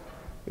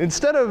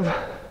instead of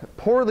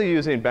poorly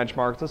using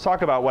benchmarks, let's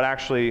talk about what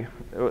actually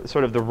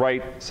sort of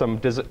some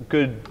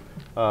good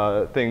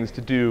things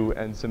to do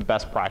and some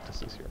best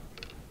practices here.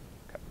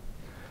 Okay.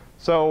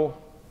 So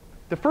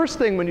the first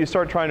thing when you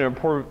start trying to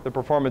improve the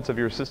performance of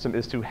your system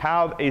is to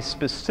have a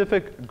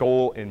specific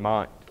goal in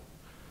mind.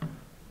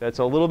 That's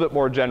a little bit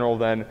more general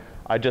than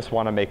I just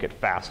want to make it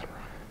faster.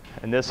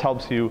 And this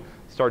helps you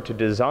start to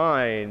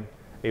design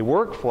a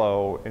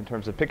workflow in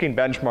terms of picking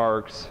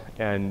benchmarks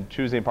and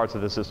choosing parts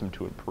of the system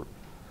to improve.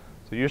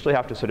 So you usually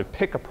have to sort of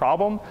pick a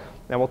problem,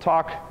 and we'll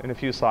talk in a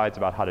few slides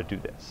about how to do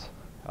this.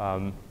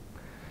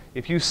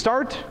 If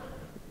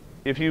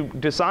you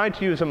decide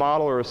to use a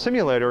model or a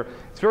simulator,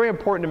 it's very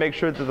important to make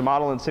sure that the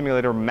model and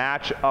simulator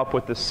match up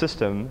with the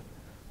system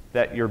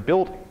that you're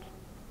building.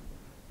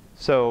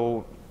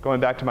 So going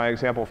back to my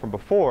example from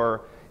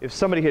before, if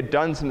somebody had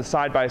done some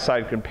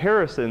side-by-side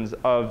comparisons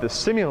of the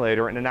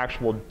simulator and an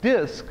actual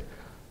disk,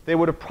 they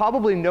would have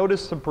probably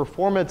noticed some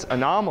performance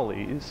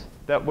anomalies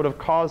that would have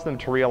caused them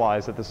to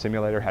realize that the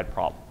simulator had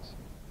problems.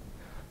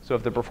 So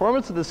if the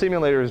performance of the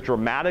simulator is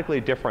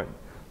dramatically different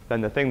than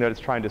the thing that it's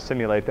trying to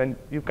simulate, then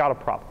you've got a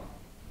problem.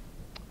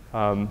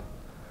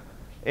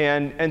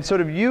 And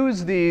sort of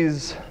use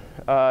these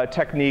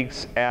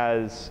techniques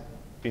as,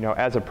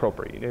 as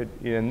appropriate.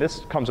 And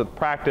this comes with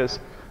practice,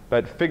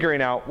 but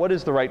figuring out what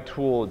is the right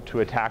tool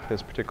to attack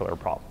this particular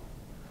problem.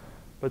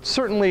 But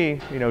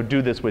certainly,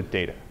 do this with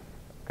data,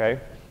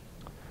 okay?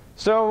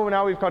 So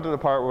now we've come to the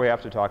part where we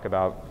have to talk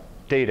about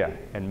data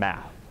and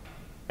math.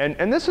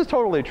 And this is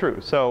totally true.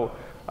 So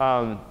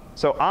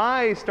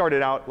I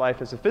started out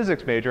life as a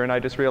physics major, and I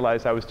just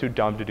realized I was too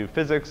dumb to do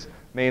physics,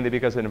 mainly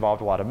because it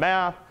involved a lot of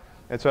math.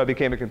 And so I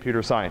became a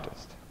computer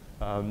scientist.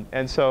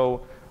 And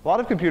so a lot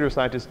of computer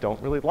scientists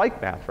don't really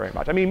like math very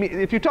much. I mean,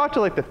 if you talk to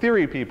like the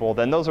theory people,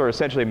 then those are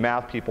essentially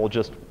math people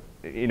just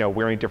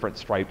wearing different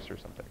stripes or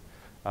something.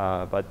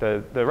 But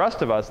the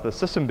rest of us, the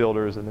system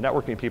builders and the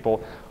networking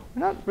people,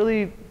 we're not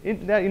really,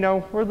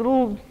 we're a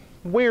little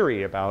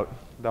wary about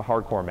the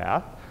hardcore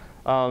math.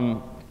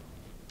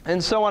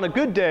 And so on a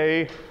good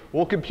day,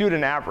 we'll compute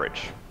an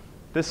average.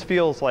 This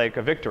feels like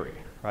a victory,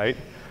 right?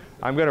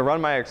 I'm going to run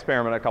my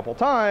experiment a couple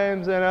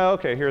times, and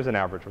OK, here's an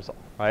average result,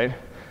 right?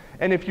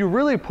 And if you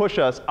really push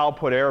us, I'll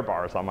put error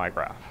bars on my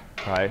graph,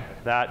 right?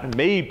 That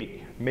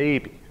maybe,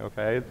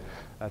 OK?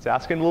 That's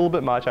asking a little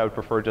bit much. I would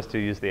prefer just to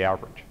use the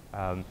average.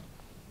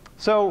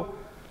 So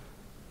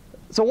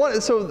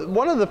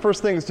one of the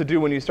first things to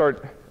do when you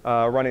start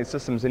running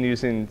systems and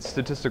using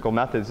statistical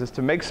methods is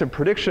to make some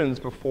predictions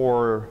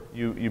before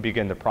you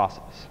begin the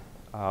process.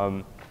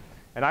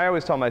 And I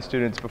always tell my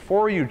students,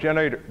 before you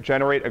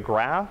generate a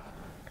graph,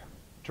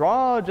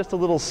 draw just a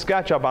little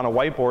sketch up on a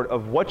whiteboard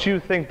of what you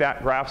think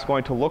that graph's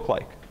going to look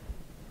like,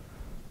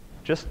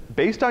 just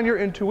based on your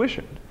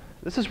intuition.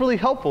 This is really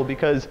helpful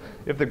because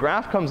if the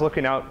graph comes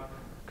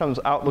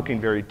out looking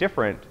very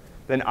different,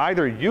 then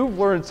either you've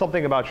learned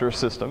something about your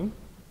system,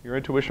 your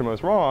intuition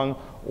was wrong,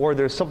 or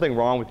there's something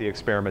wrong with the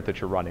experiment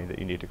that you're running that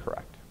you need to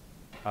correct.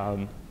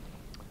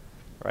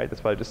 Right,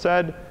 that's what I just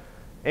said.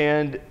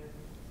 And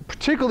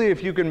particularly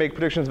if you can make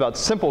predictions about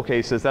simple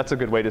cases, that's a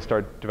good way to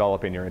start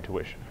developing your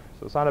intuition.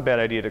 So it's not a bad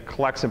idea to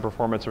collect some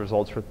performance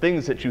results for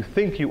things that you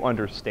think you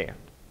understand.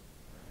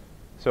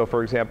 So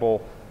for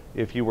example,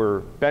 if you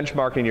were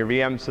benchmarking your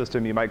VM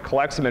system, you might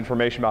collect some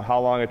information about how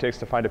long it takes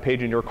to find a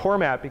page in your core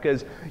map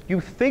because you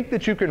think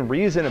that you can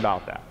reason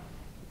about that.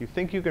 You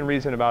think you can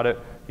reason about it.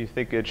 You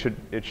think it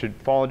should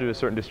fall into a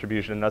certain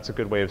distribution. And that's a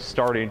good way of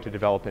starting to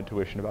develop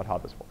intuition about how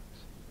this works.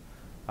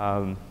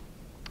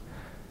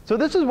 So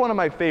this is one of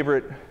my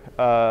favorite,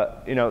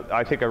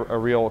 I think a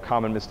real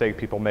common mistake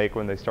people make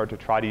when they start to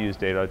try to use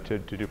data to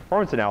do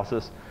performance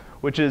analysis,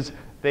 which is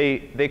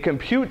they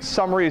compute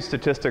summary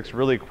statistics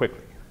really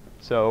quickly.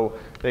 So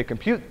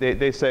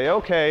they say,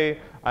 OK,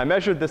 I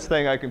measured this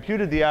thing. I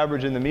computed the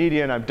average and the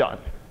median. I'm done.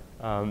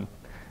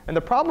 And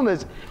the problem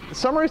is,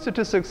 summary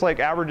statistics like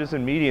averages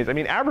and medians, I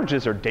mean,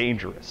 averages are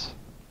dangerous.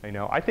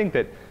 I think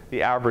that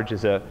the average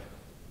is a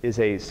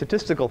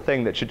statistical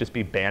thing that should just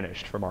be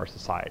banished from our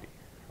society.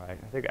 Right?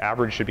 I think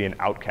average should be an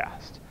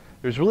outcast.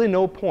 There's really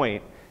no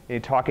point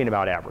in talking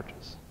about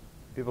averages.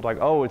 People are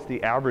like, oh, it's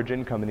the average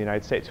income in the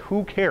United States.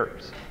 Who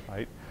cares?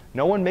 Right?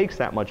 No one makes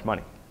that much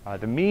money.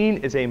 The mean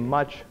is a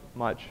much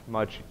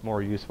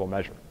more useful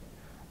measure.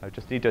 I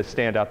just need to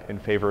stand up in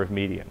favor of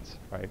medians.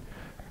 Right?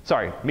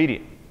 Sorry,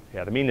 median.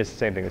 Yeah, the mean is the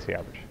same thing as the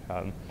average.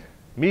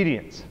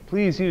 Medians,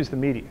 please use the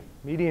median.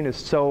 Median is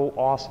so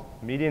awesome.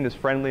 Median is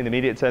friendly. The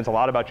median says a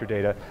lot about your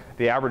data.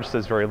 The average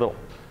says very little.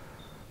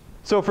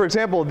 So for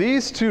example,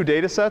 these two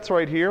data sets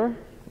right here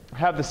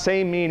have the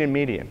same mean and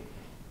median.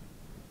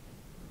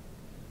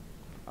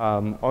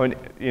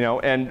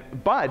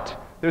 But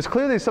there's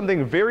clearly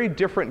something very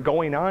different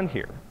going on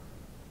here.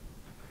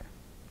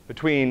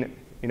 Between,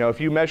 if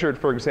you measured,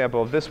 for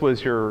example, if this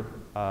was your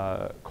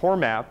core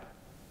map,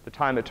 the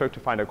time it took to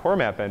find a core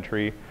map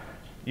entry,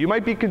 you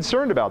might be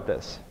concerned about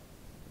this.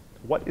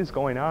 What is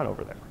going on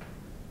over there?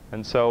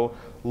 And so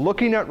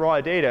looking at raw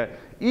data,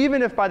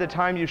 even if by the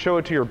time you show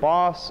it to your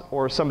boss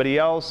or somebody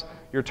else,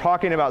 you're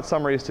talking about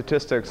summary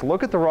statistics,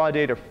 look at the raw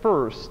data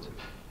first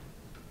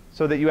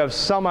so that you have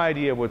some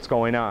idea of what's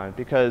going on.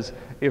 Because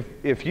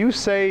if you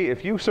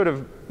sort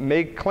of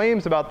make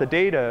claims about the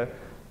data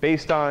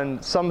based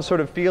on some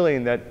sort of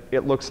feeling that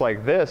it looks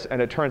like this,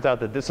 and it turns out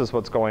that this is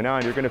what's going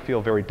on, you're going to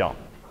feel very dumb.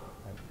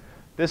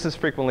 This is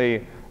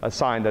frequently a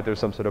sign that there's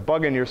some sort of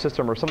bug in your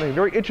system or something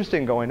very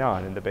interesting going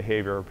on in the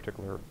behavior of a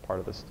particular part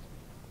of the system.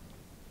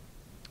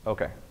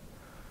 OK.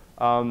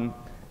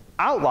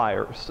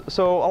 Outliers.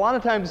 So a lot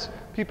of times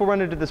people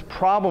run into this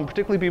problem,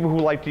 particularly people who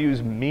like to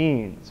use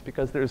means,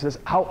 because there's this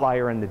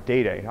outlier in the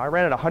data. I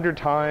ran it 100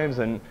 times,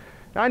 and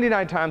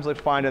 99 times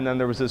looked fine, and then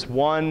there was this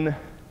one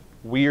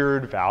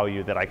weird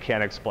value that I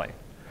can't explain.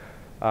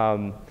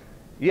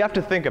 You have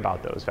to think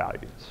about those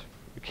values.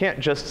 You can't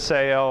just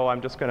say, oh,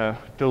 I'm just going to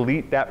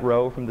delete that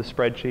row from the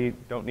spreadsheet.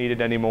 Don't need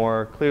it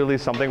anymore. Clearly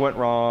something went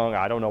wrong.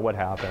 I don't know what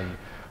happened.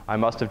 I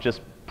must have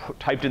just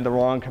typed in the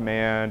wrong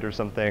command or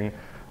something.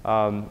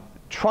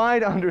 Try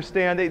to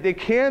understand. They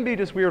can be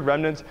just weird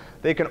remnants.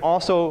 They can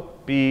also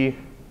be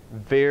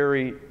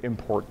very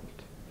important.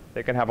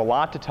 They can have a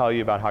lot to tell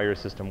you about how your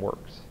system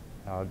works.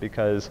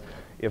 Because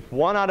if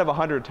 1 out of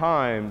 100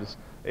 times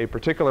a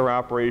particular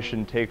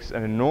operation takes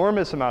an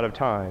enormous amount of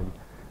time,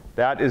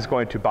 that is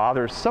going to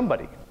bother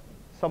somebody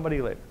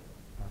later.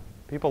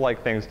 People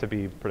like things to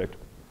be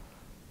predictable.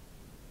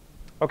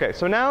 OK,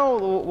 so now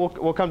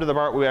we'll come to the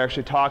part where we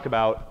actually talk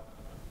about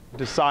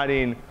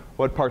deciding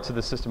what parts of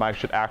the system I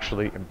should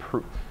actually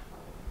improve.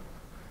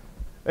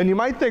 And you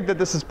might think that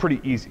this is pretty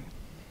easy.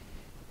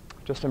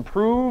 Just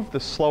improve the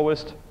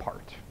slowest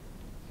part.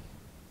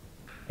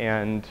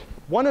 And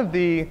one of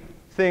the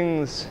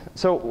things,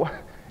 so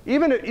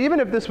even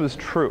if this was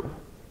true,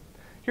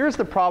 here's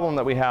the problem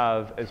that we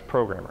have as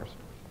programmers.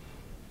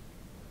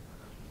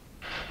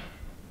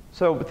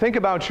 So think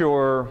about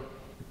your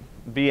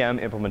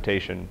VM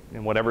implementation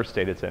in whatever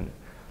state it's in.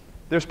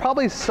 There's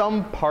probably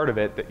some part of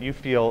it that you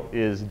feel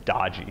is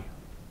dodgy,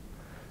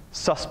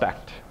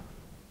 suspect.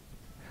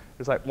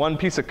 There's like one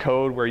piece of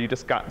code where you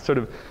just got sort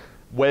of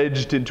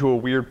wedged into a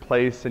weird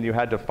place and you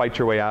had to fight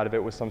your way out of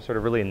it with some sort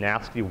of really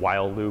nasty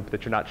while loop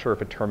that you're not sure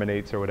if it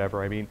terminates or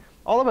whatever. I mean,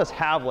 all of us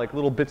have like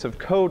little bits of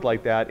code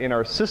like that in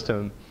our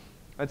system.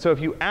 And so if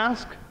you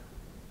ask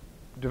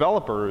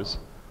developers,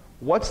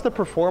 what's the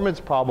performance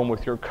problem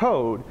with your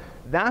code,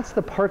 that's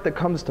the part that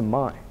comes to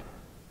mind.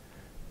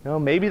 You know,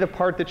 maybe the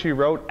part that you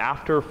wrote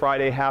after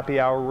Friday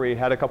happy hour where you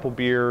had a couple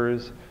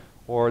beers,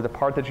 or the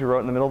part that you wrote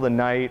in the middle of the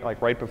night,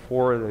 like right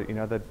before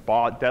the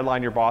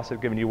deadline your boss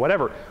had given you,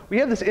 whatever. We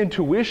have this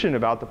intuition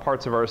about the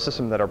parts of our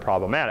system that are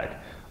problematic.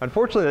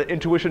 Unfortunately, that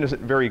intuition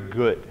isn't very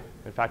good.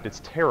 In fact,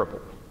 it's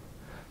terrible.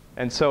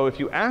 And so if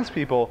you ask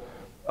people,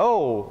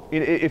 oh,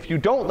 if you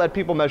don't let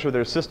people measure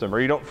their system, or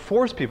you don't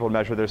force people to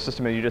measure their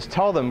system, and you just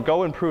tell them,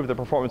 go improve the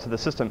performance of the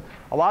system,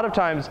 a lot of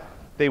times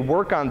they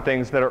work on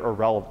things that are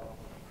irrelevant.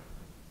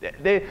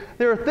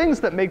 There are things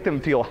that make them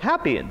feel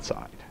happy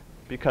inside,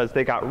 because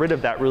they got rid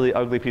of that really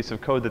ugly piece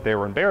of code that they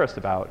were embarrassed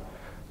about,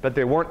 but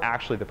they weren't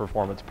actually the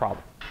performance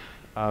problem.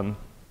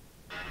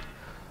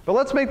 But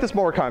let's make this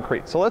more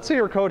concrete. So let's say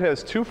your code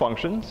has 2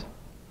 functions.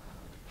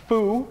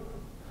 Foo,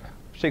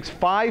 which takes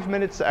 5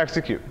 minutes to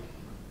execute.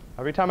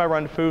 Every time I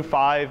run foo,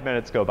 5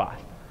 minutes go by.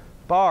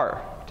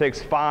 Bar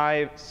takes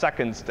 5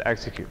 seconds to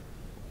execute.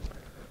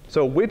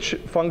 So which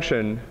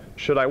function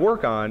should I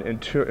work on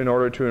in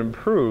order to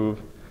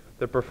improve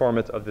the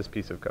performance of this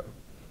piece of code?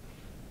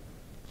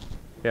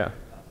 Yeah.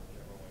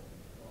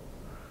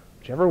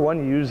 Whichever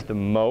one you use the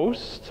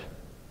most.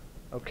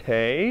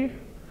 OK.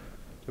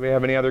 Do we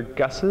have any other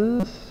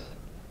guesses?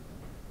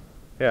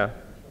 Yeah.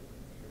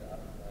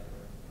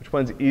 Which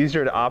one's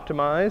easier to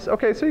optimize?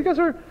 OK, so you guys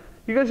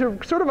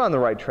are sort of on the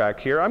right track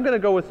here. I'm going to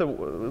go with the,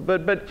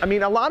 but I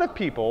mean, a lot of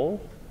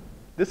people,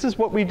 this is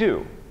what we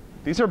do.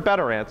 These are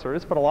better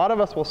answers, but a lot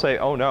of us will say,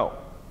 oh no,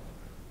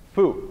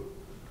 foo.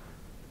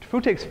 Foo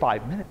takes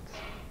 5 minutes.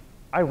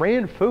 I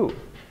ran foo,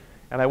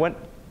 and I went,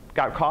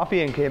 got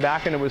coffee, and came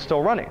back, and it was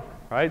still running,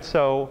 right?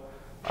 So,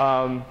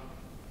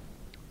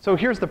 so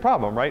here's the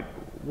problem, right?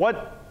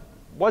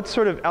 What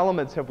sort of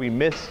elements have we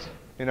missed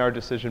in our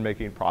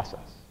decision-making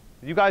process?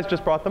 You guys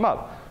just brought them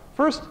up.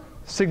 First,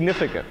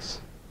 significance.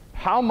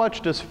 How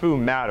much does foo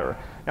matter?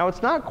 Now,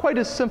 it's not quite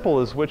as simple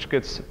as which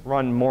gets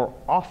run more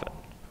often,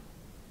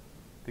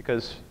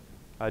 because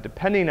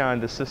depending on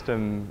the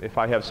system, if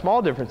I have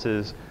small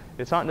differences,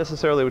 it's not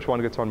necessarily which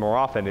one gets run more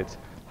often. It's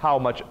how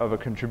much of a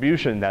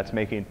contribution that's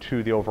making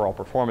to the overall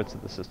performance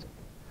of the system.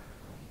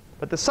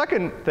 But the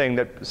second thing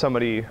that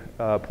somebody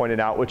pointed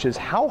out, which is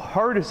how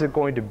hard is it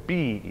going to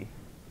be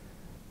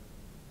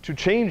to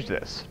change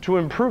this, to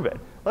improve it?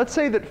 Let's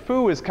say that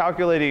foo is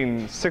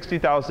calculating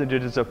 60,000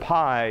 digits of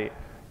pi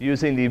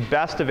using the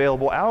best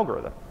available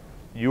algorithm.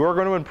 You are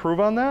going to improve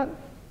on that?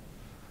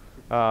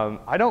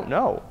 I don't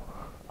know.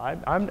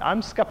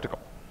 I'm skeptical.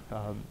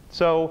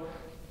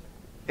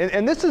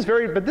 And this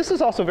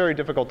is also very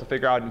difficult to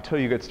figure out until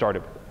you get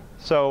started with it.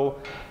 So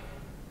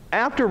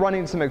after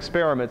running some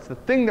experiments, the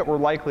thing that we're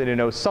likely to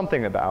know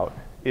something about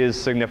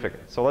is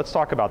significance. So let's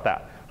talk about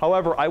that.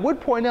 However, I would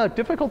point out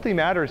difficulty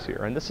matters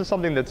here, and this is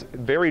something that's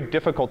very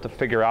difficult to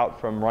figure out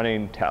from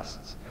running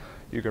tests.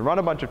 You can run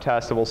a bunch of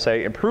tests that will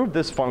say, improve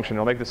this function,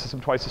 it'll make the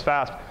system twice as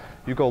fast.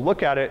 You go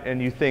look at it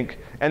and you think,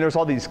 and there's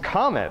all these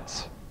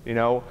comments, you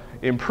know,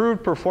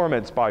 improved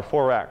performance by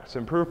 4x,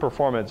 improved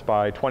performance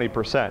by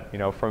 20%, you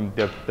know, from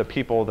the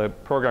people, the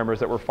programmers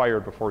that were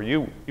fired before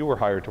you were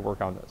hired to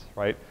work on this,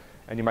 right?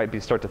 And you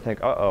might start to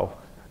think, uh-oh,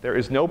 there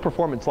is no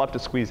performance left to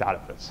squeeze out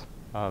of this.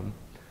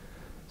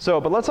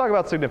 But let's talk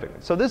about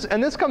significance. So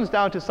this comes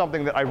down to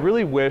something that I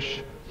really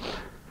wish,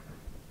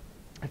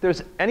 if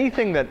there's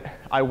anything that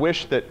I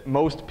wish that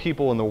most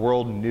people in the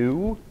world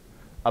knew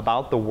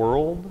about the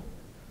world,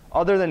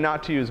 other than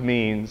not to use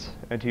means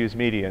and to use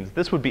medians,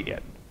 this would be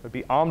it. It would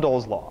be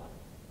Amdahl's law.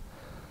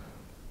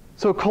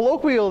 So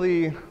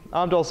colloquially,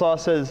 Amdahl's law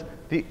says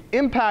the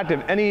impact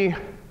of any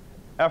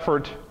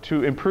effort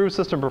to improve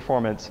system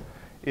performance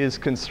is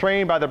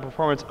constrained by the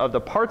performance of the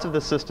parts of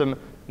the system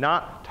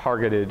not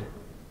targeted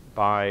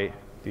by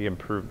the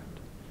improvement.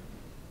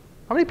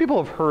 How many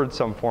people have heard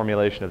some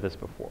formulation of this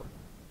before?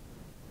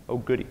 Oh,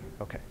 goody.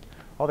 OK.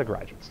 all the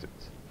graduate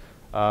students.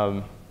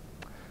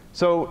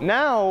 So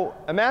now,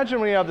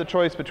 imagine we have the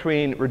choice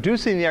between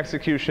reducing the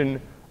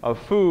execution of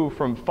foo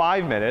from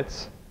 5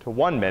 minutes to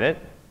 1 minute,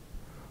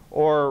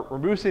 or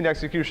reducing the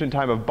execution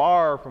time of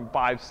bar from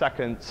 5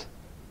 seconds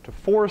to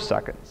 4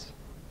 seconds.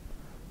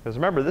 Because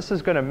remember, this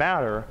is going to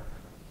matter.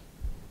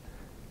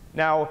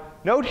 Now,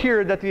 note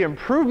here that the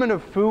improvement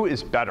of foo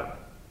is better.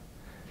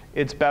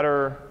 It's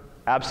better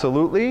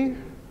absolutely.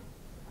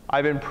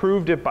 I've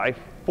improved it by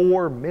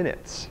 4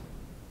 minutes.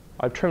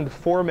 I've trimmed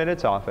 4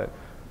 minutes off it.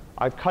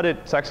 I've cut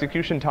its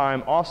execution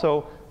time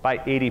also by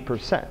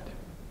 80%.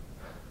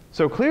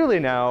 So clearly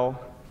now,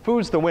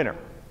 foo's the winner.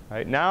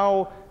 Right?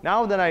 Now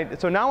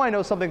I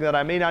know something that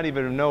I may not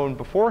even have known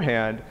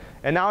beforehand,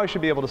 and now I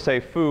should be able to say,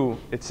 foo,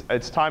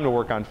 it's time to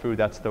work on foo.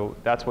 That's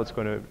what's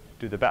going to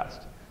do the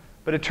best.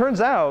 But it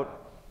turns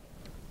out,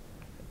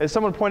 as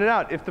someone pointed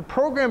out, if the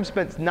program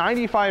spent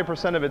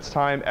 95% of its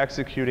time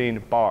executing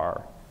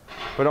bar,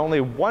 but only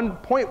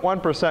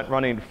 1.1%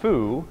 running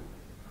foo,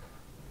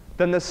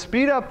 then the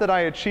speed up that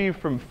I achieve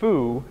from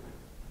foo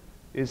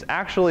is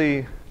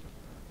actually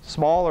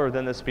smaller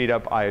than the speed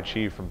up I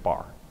achieve from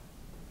bar.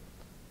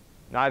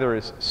 Neither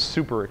is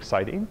super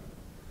exciting,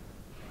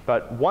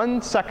 but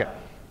 1 second,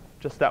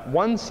 just that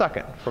 1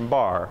 second from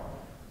bar,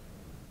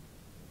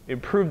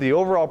 improved the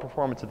overall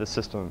performance of the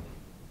system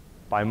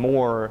by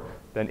more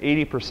than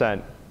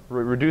 80%,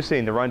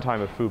 reducing the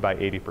runtime of foo by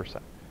 80%.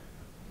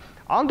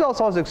 Amdahl's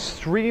law is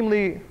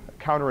extremely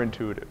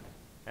counterintuitive.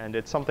 And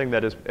it's something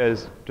that,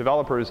 as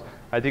developers,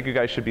 I think you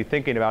guys should be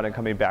thinking about and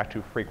coming back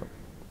to frequently.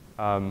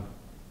 And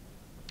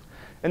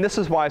this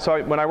is why,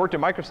 so when I worked at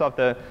Microsoft,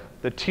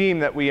 the team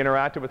that we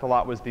interacted with a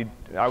lot was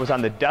I was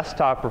on the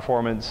desktop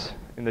performance.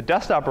 In the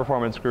desktop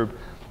performance group,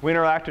 we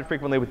interacted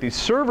frequently with the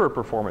server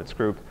performance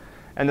group.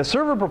 And the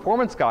server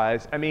performance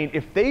guys, I mean,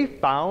 if they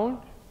found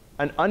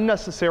an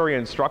unnecessary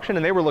instruction,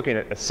 and they were looking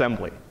at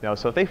assembly.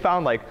 So if they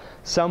found like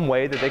some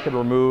way that they could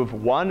remove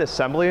one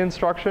assembly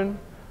instruction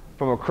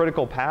from a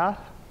critical path,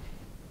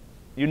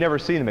 you'd never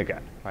see them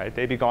again, right?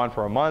 They'd be gone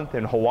for a month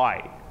in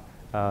Hawaii.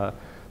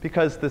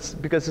 Because the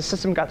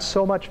system got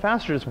so much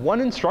faster, just one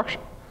instruction,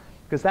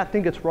 because that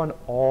thing gets run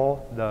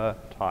all the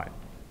time.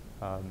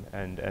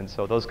 And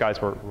so those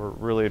guys were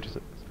really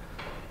interested.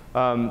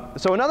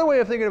 So another way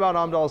of thinking about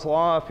Amdahl's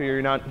law, if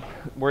you're not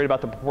worried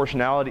about the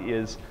proportionality,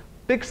 is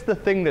fix the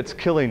thing that's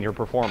killing your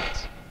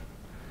performance.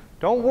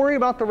 Don't worry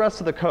about the rest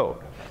of the code.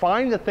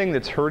 Find the thing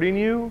that's hurting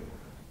you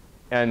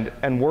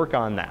and work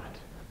on that.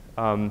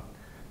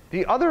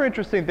 The other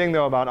interesting thing,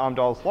 though, about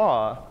Amdahl's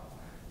law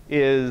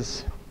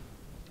is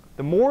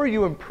the more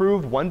you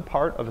improve one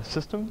part of a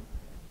system,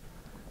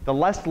 the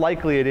less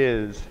likely it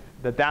is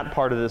that that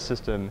part of the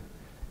system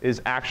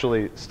is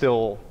actually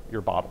still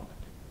your bottleneck.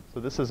 So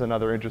this is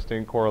another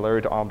interesting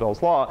corollary to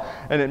Amdahl's law,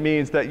 and it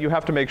means that you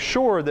have to make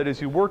sure that as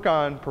you work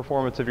on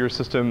performance of your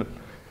system,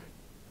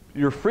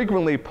 you're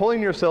frequently pulling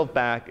yourself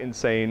back and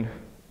saying,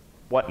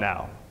 what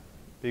now?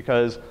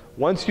 Because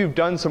once you've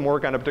done some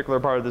work on a particular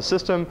part of the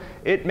system,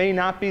 it may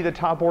not be the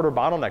top order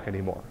bottleneck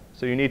anymore.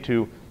 So you need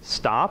to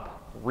stop,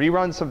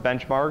 rerun some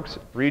benchmarks,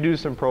 redo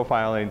some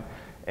profiling,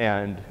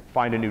 and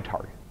find a new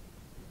target.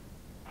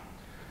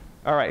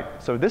 All right,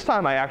 so this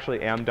time I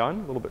actually am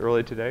done, a little bit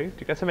early today. Do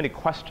you guys have any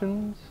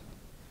questions?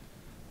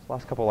 These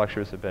last couple of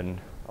lectures have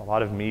been a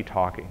lot of me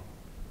talking.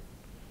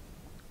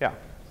 Yeah?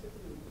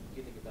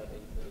 Beginning about a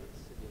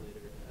simulator,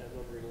 I'm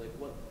wondering, like,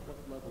 what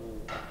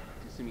level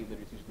do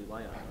simulators usually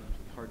lie on?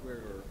 Hardware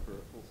or for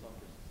a full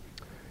software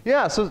system?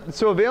 Yeah,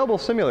 so available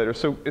simulators.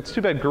 So it's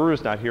too bad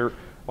Guru's not here.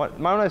 My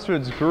one of my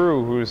students,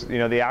 Guru, who's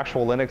the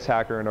actual Linux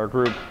hacker in our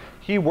group,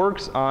 he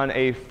works on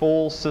a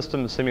full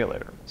system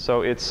simulator.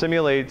 So it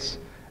simulates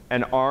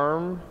an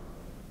ARM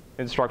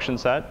instruction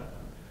set.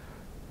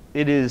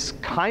 It is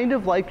kind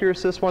of like your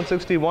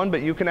sys161,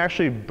 but you can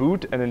actually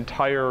boot an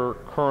entire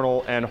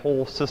kernel and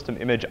whole system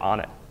image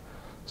on it.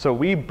 So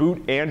we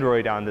boot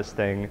Android on this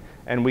thing,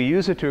 and we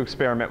use it to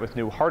experiment with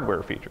new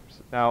hardware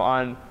features. Now,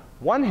 on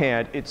one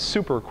hand, it's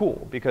super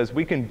cool, because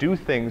we can do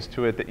things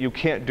to it that you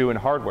can't do in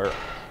hardware.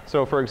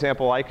 So for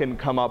example, I can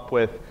come up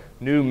with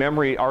new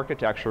memory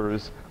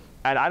architectures,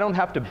 and I don't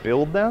have to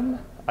build them.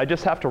 I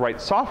just have to write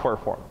software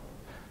for them.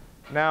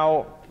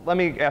 Now, let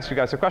me ask you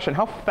guys a question.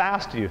 How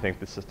fast do you think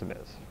the system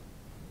is?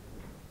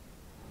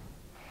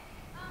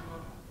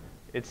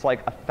 It's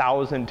like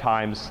 1,000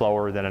 times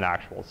slower than an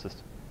actual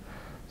system.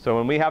 So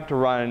when we have to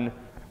run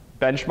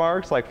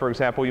benchmarks, like for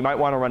example, you might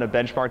want to run a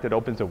benchmark that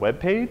opens a web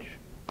page.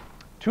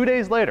 2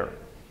 days later,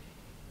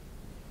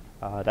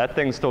 that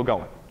thing's still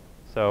going.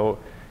 So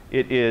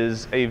it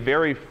is a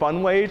very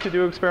fun way to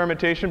do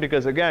experimentation,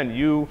 because again,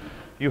 you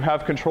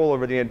have control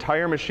over the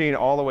entire machine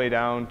all the way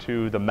down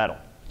to the metal.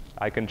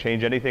 I can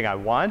change anything I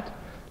want.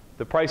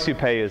 The price you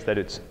pay is that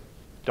it's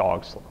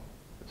dog slow.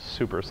 It's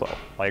super slow.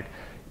 Like,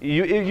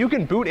 you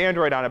can boot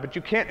Android on it, but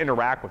you can't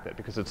interact with it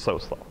because it's so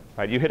slow.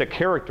 Right? You hit a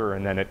character,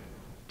 and then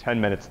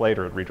 10 minutes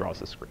later, it redraws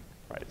the screen.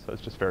 Right? So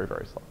it's just very,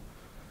 very slow.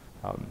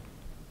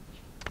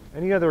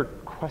 Any other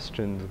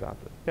questions about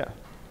this? Yeah.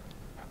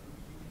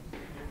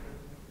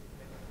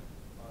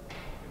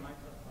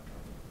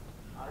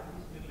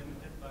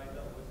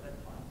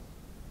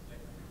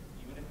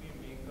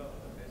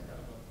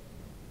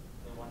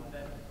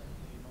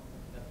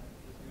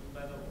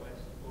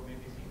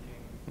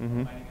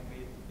 finding a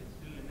way, it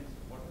still limits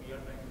what we are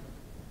trying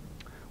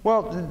to do.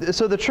 Well,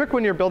 so the trick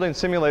when you're building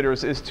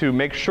simulators is to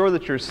make sure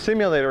that your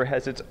simulator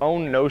has its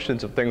own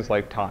notions of things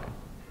like time.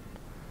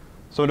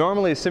 So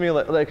normally,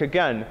 like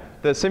again,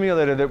 the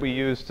simulator that we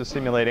use to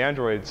simulate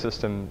Android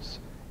systems,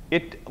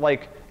 it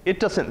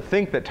doesn't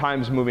think that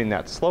time's moving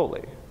that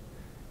slowly.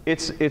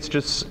 It's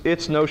just,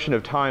 its notion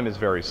of time is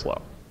very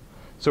slow.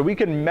 So we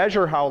can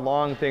measure how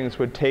long things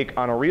would take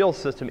on a real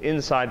system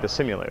inside the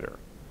simulator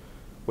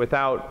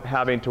without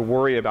having to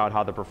worry about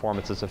how the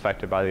performance is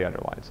affected by the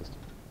underlying system.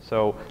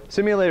 So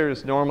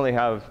simulators normally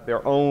have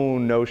their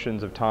own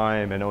notions of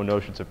time and own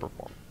notions of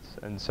performance.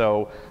 And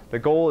so the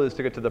goal is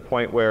to get to the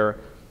point where,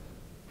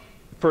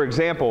 for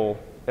example,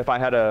 if I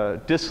had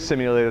a disk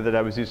simulator that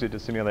I was using to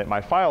simulate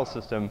my file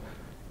system,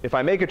 if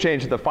I make a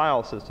change to the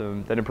file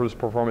system that improves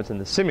performance in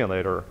the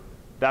simulator,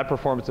 that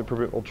performance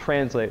improvement will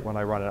translate when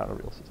I run it on a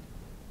real system.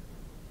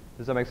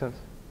 Does that make sense?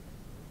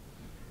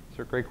 These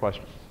are great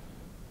questions.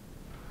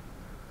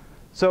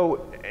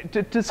 So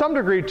to some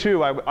degree,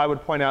 too, I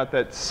would point out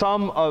that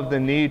some of the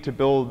need to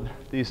build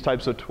these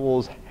types of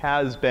tools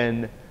has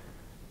been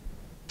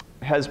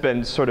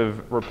sort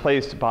of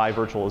replaced by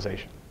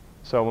virtualization.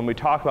 So when we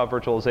talk about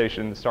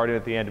virtualization starting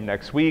at the end of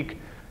next week,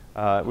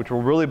 which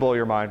will really blow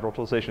your mind,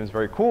 virtualization is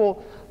very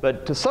cool.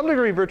 But to some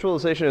degree,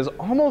 virtualization is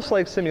almost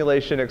like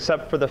simulation,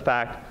 except for the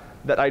fact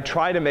that I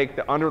try to make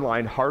the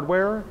underlying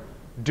hardware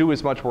do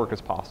as much work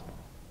as possible.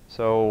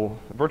 So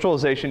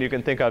virtualization you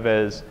can think of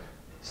as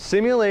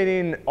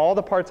simulating all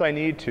the parts I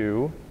need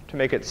to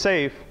make it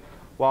safe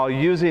while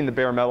using the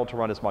bare metal to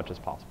run as much as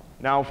possible.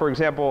 Now, for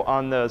example,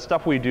 on the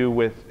stuff we do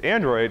with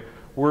Android,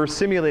 we're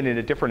simulating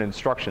a different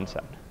instruction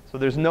set. So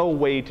there's no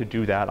way to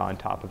do that on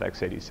top of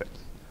x86.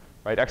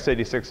 Right?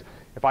 x86,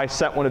 if I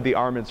set one of the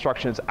ARM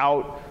instructions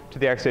out to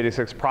the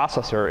x86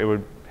 processor, it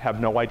would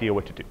have no idea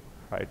what to do.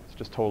 Right? It's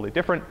just totally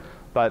different.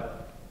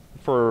 But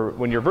for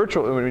when you're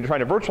trying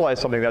to virtualize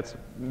something, that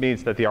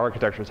means that the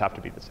architectures have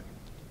to be the same.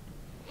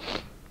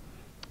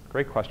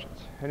 Great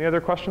questions. Any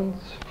other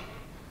questions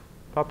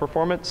about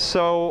performance?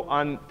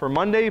 So for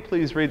Monday,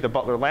 please read the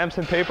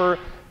Butler-Lamson paper.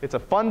 It's a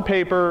fun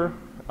paper.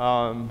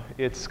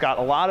 It's got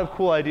a lot of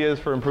cool ideas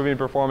for improving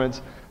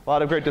performance, a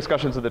lot of great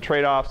discussions of the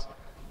trade-offs.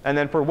 And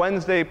then for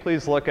Wednesday,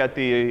 please look at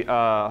the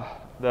Linux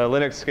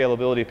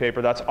scalability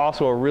paper. That's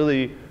also a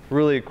really,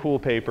 really cool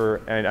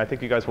paper, and I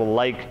think you guys will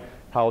like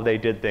how they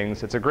did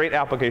things. It's a great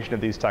application of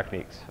these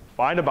techniques.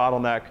 Find a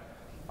bottleneck,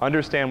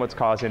 understand what's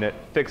causing it,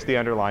 fix the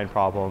underlying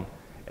problem,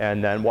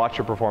 and then watch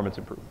your performance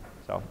improve.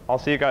 So I'll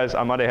see you guys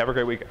on Monday. Have a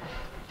great weekend.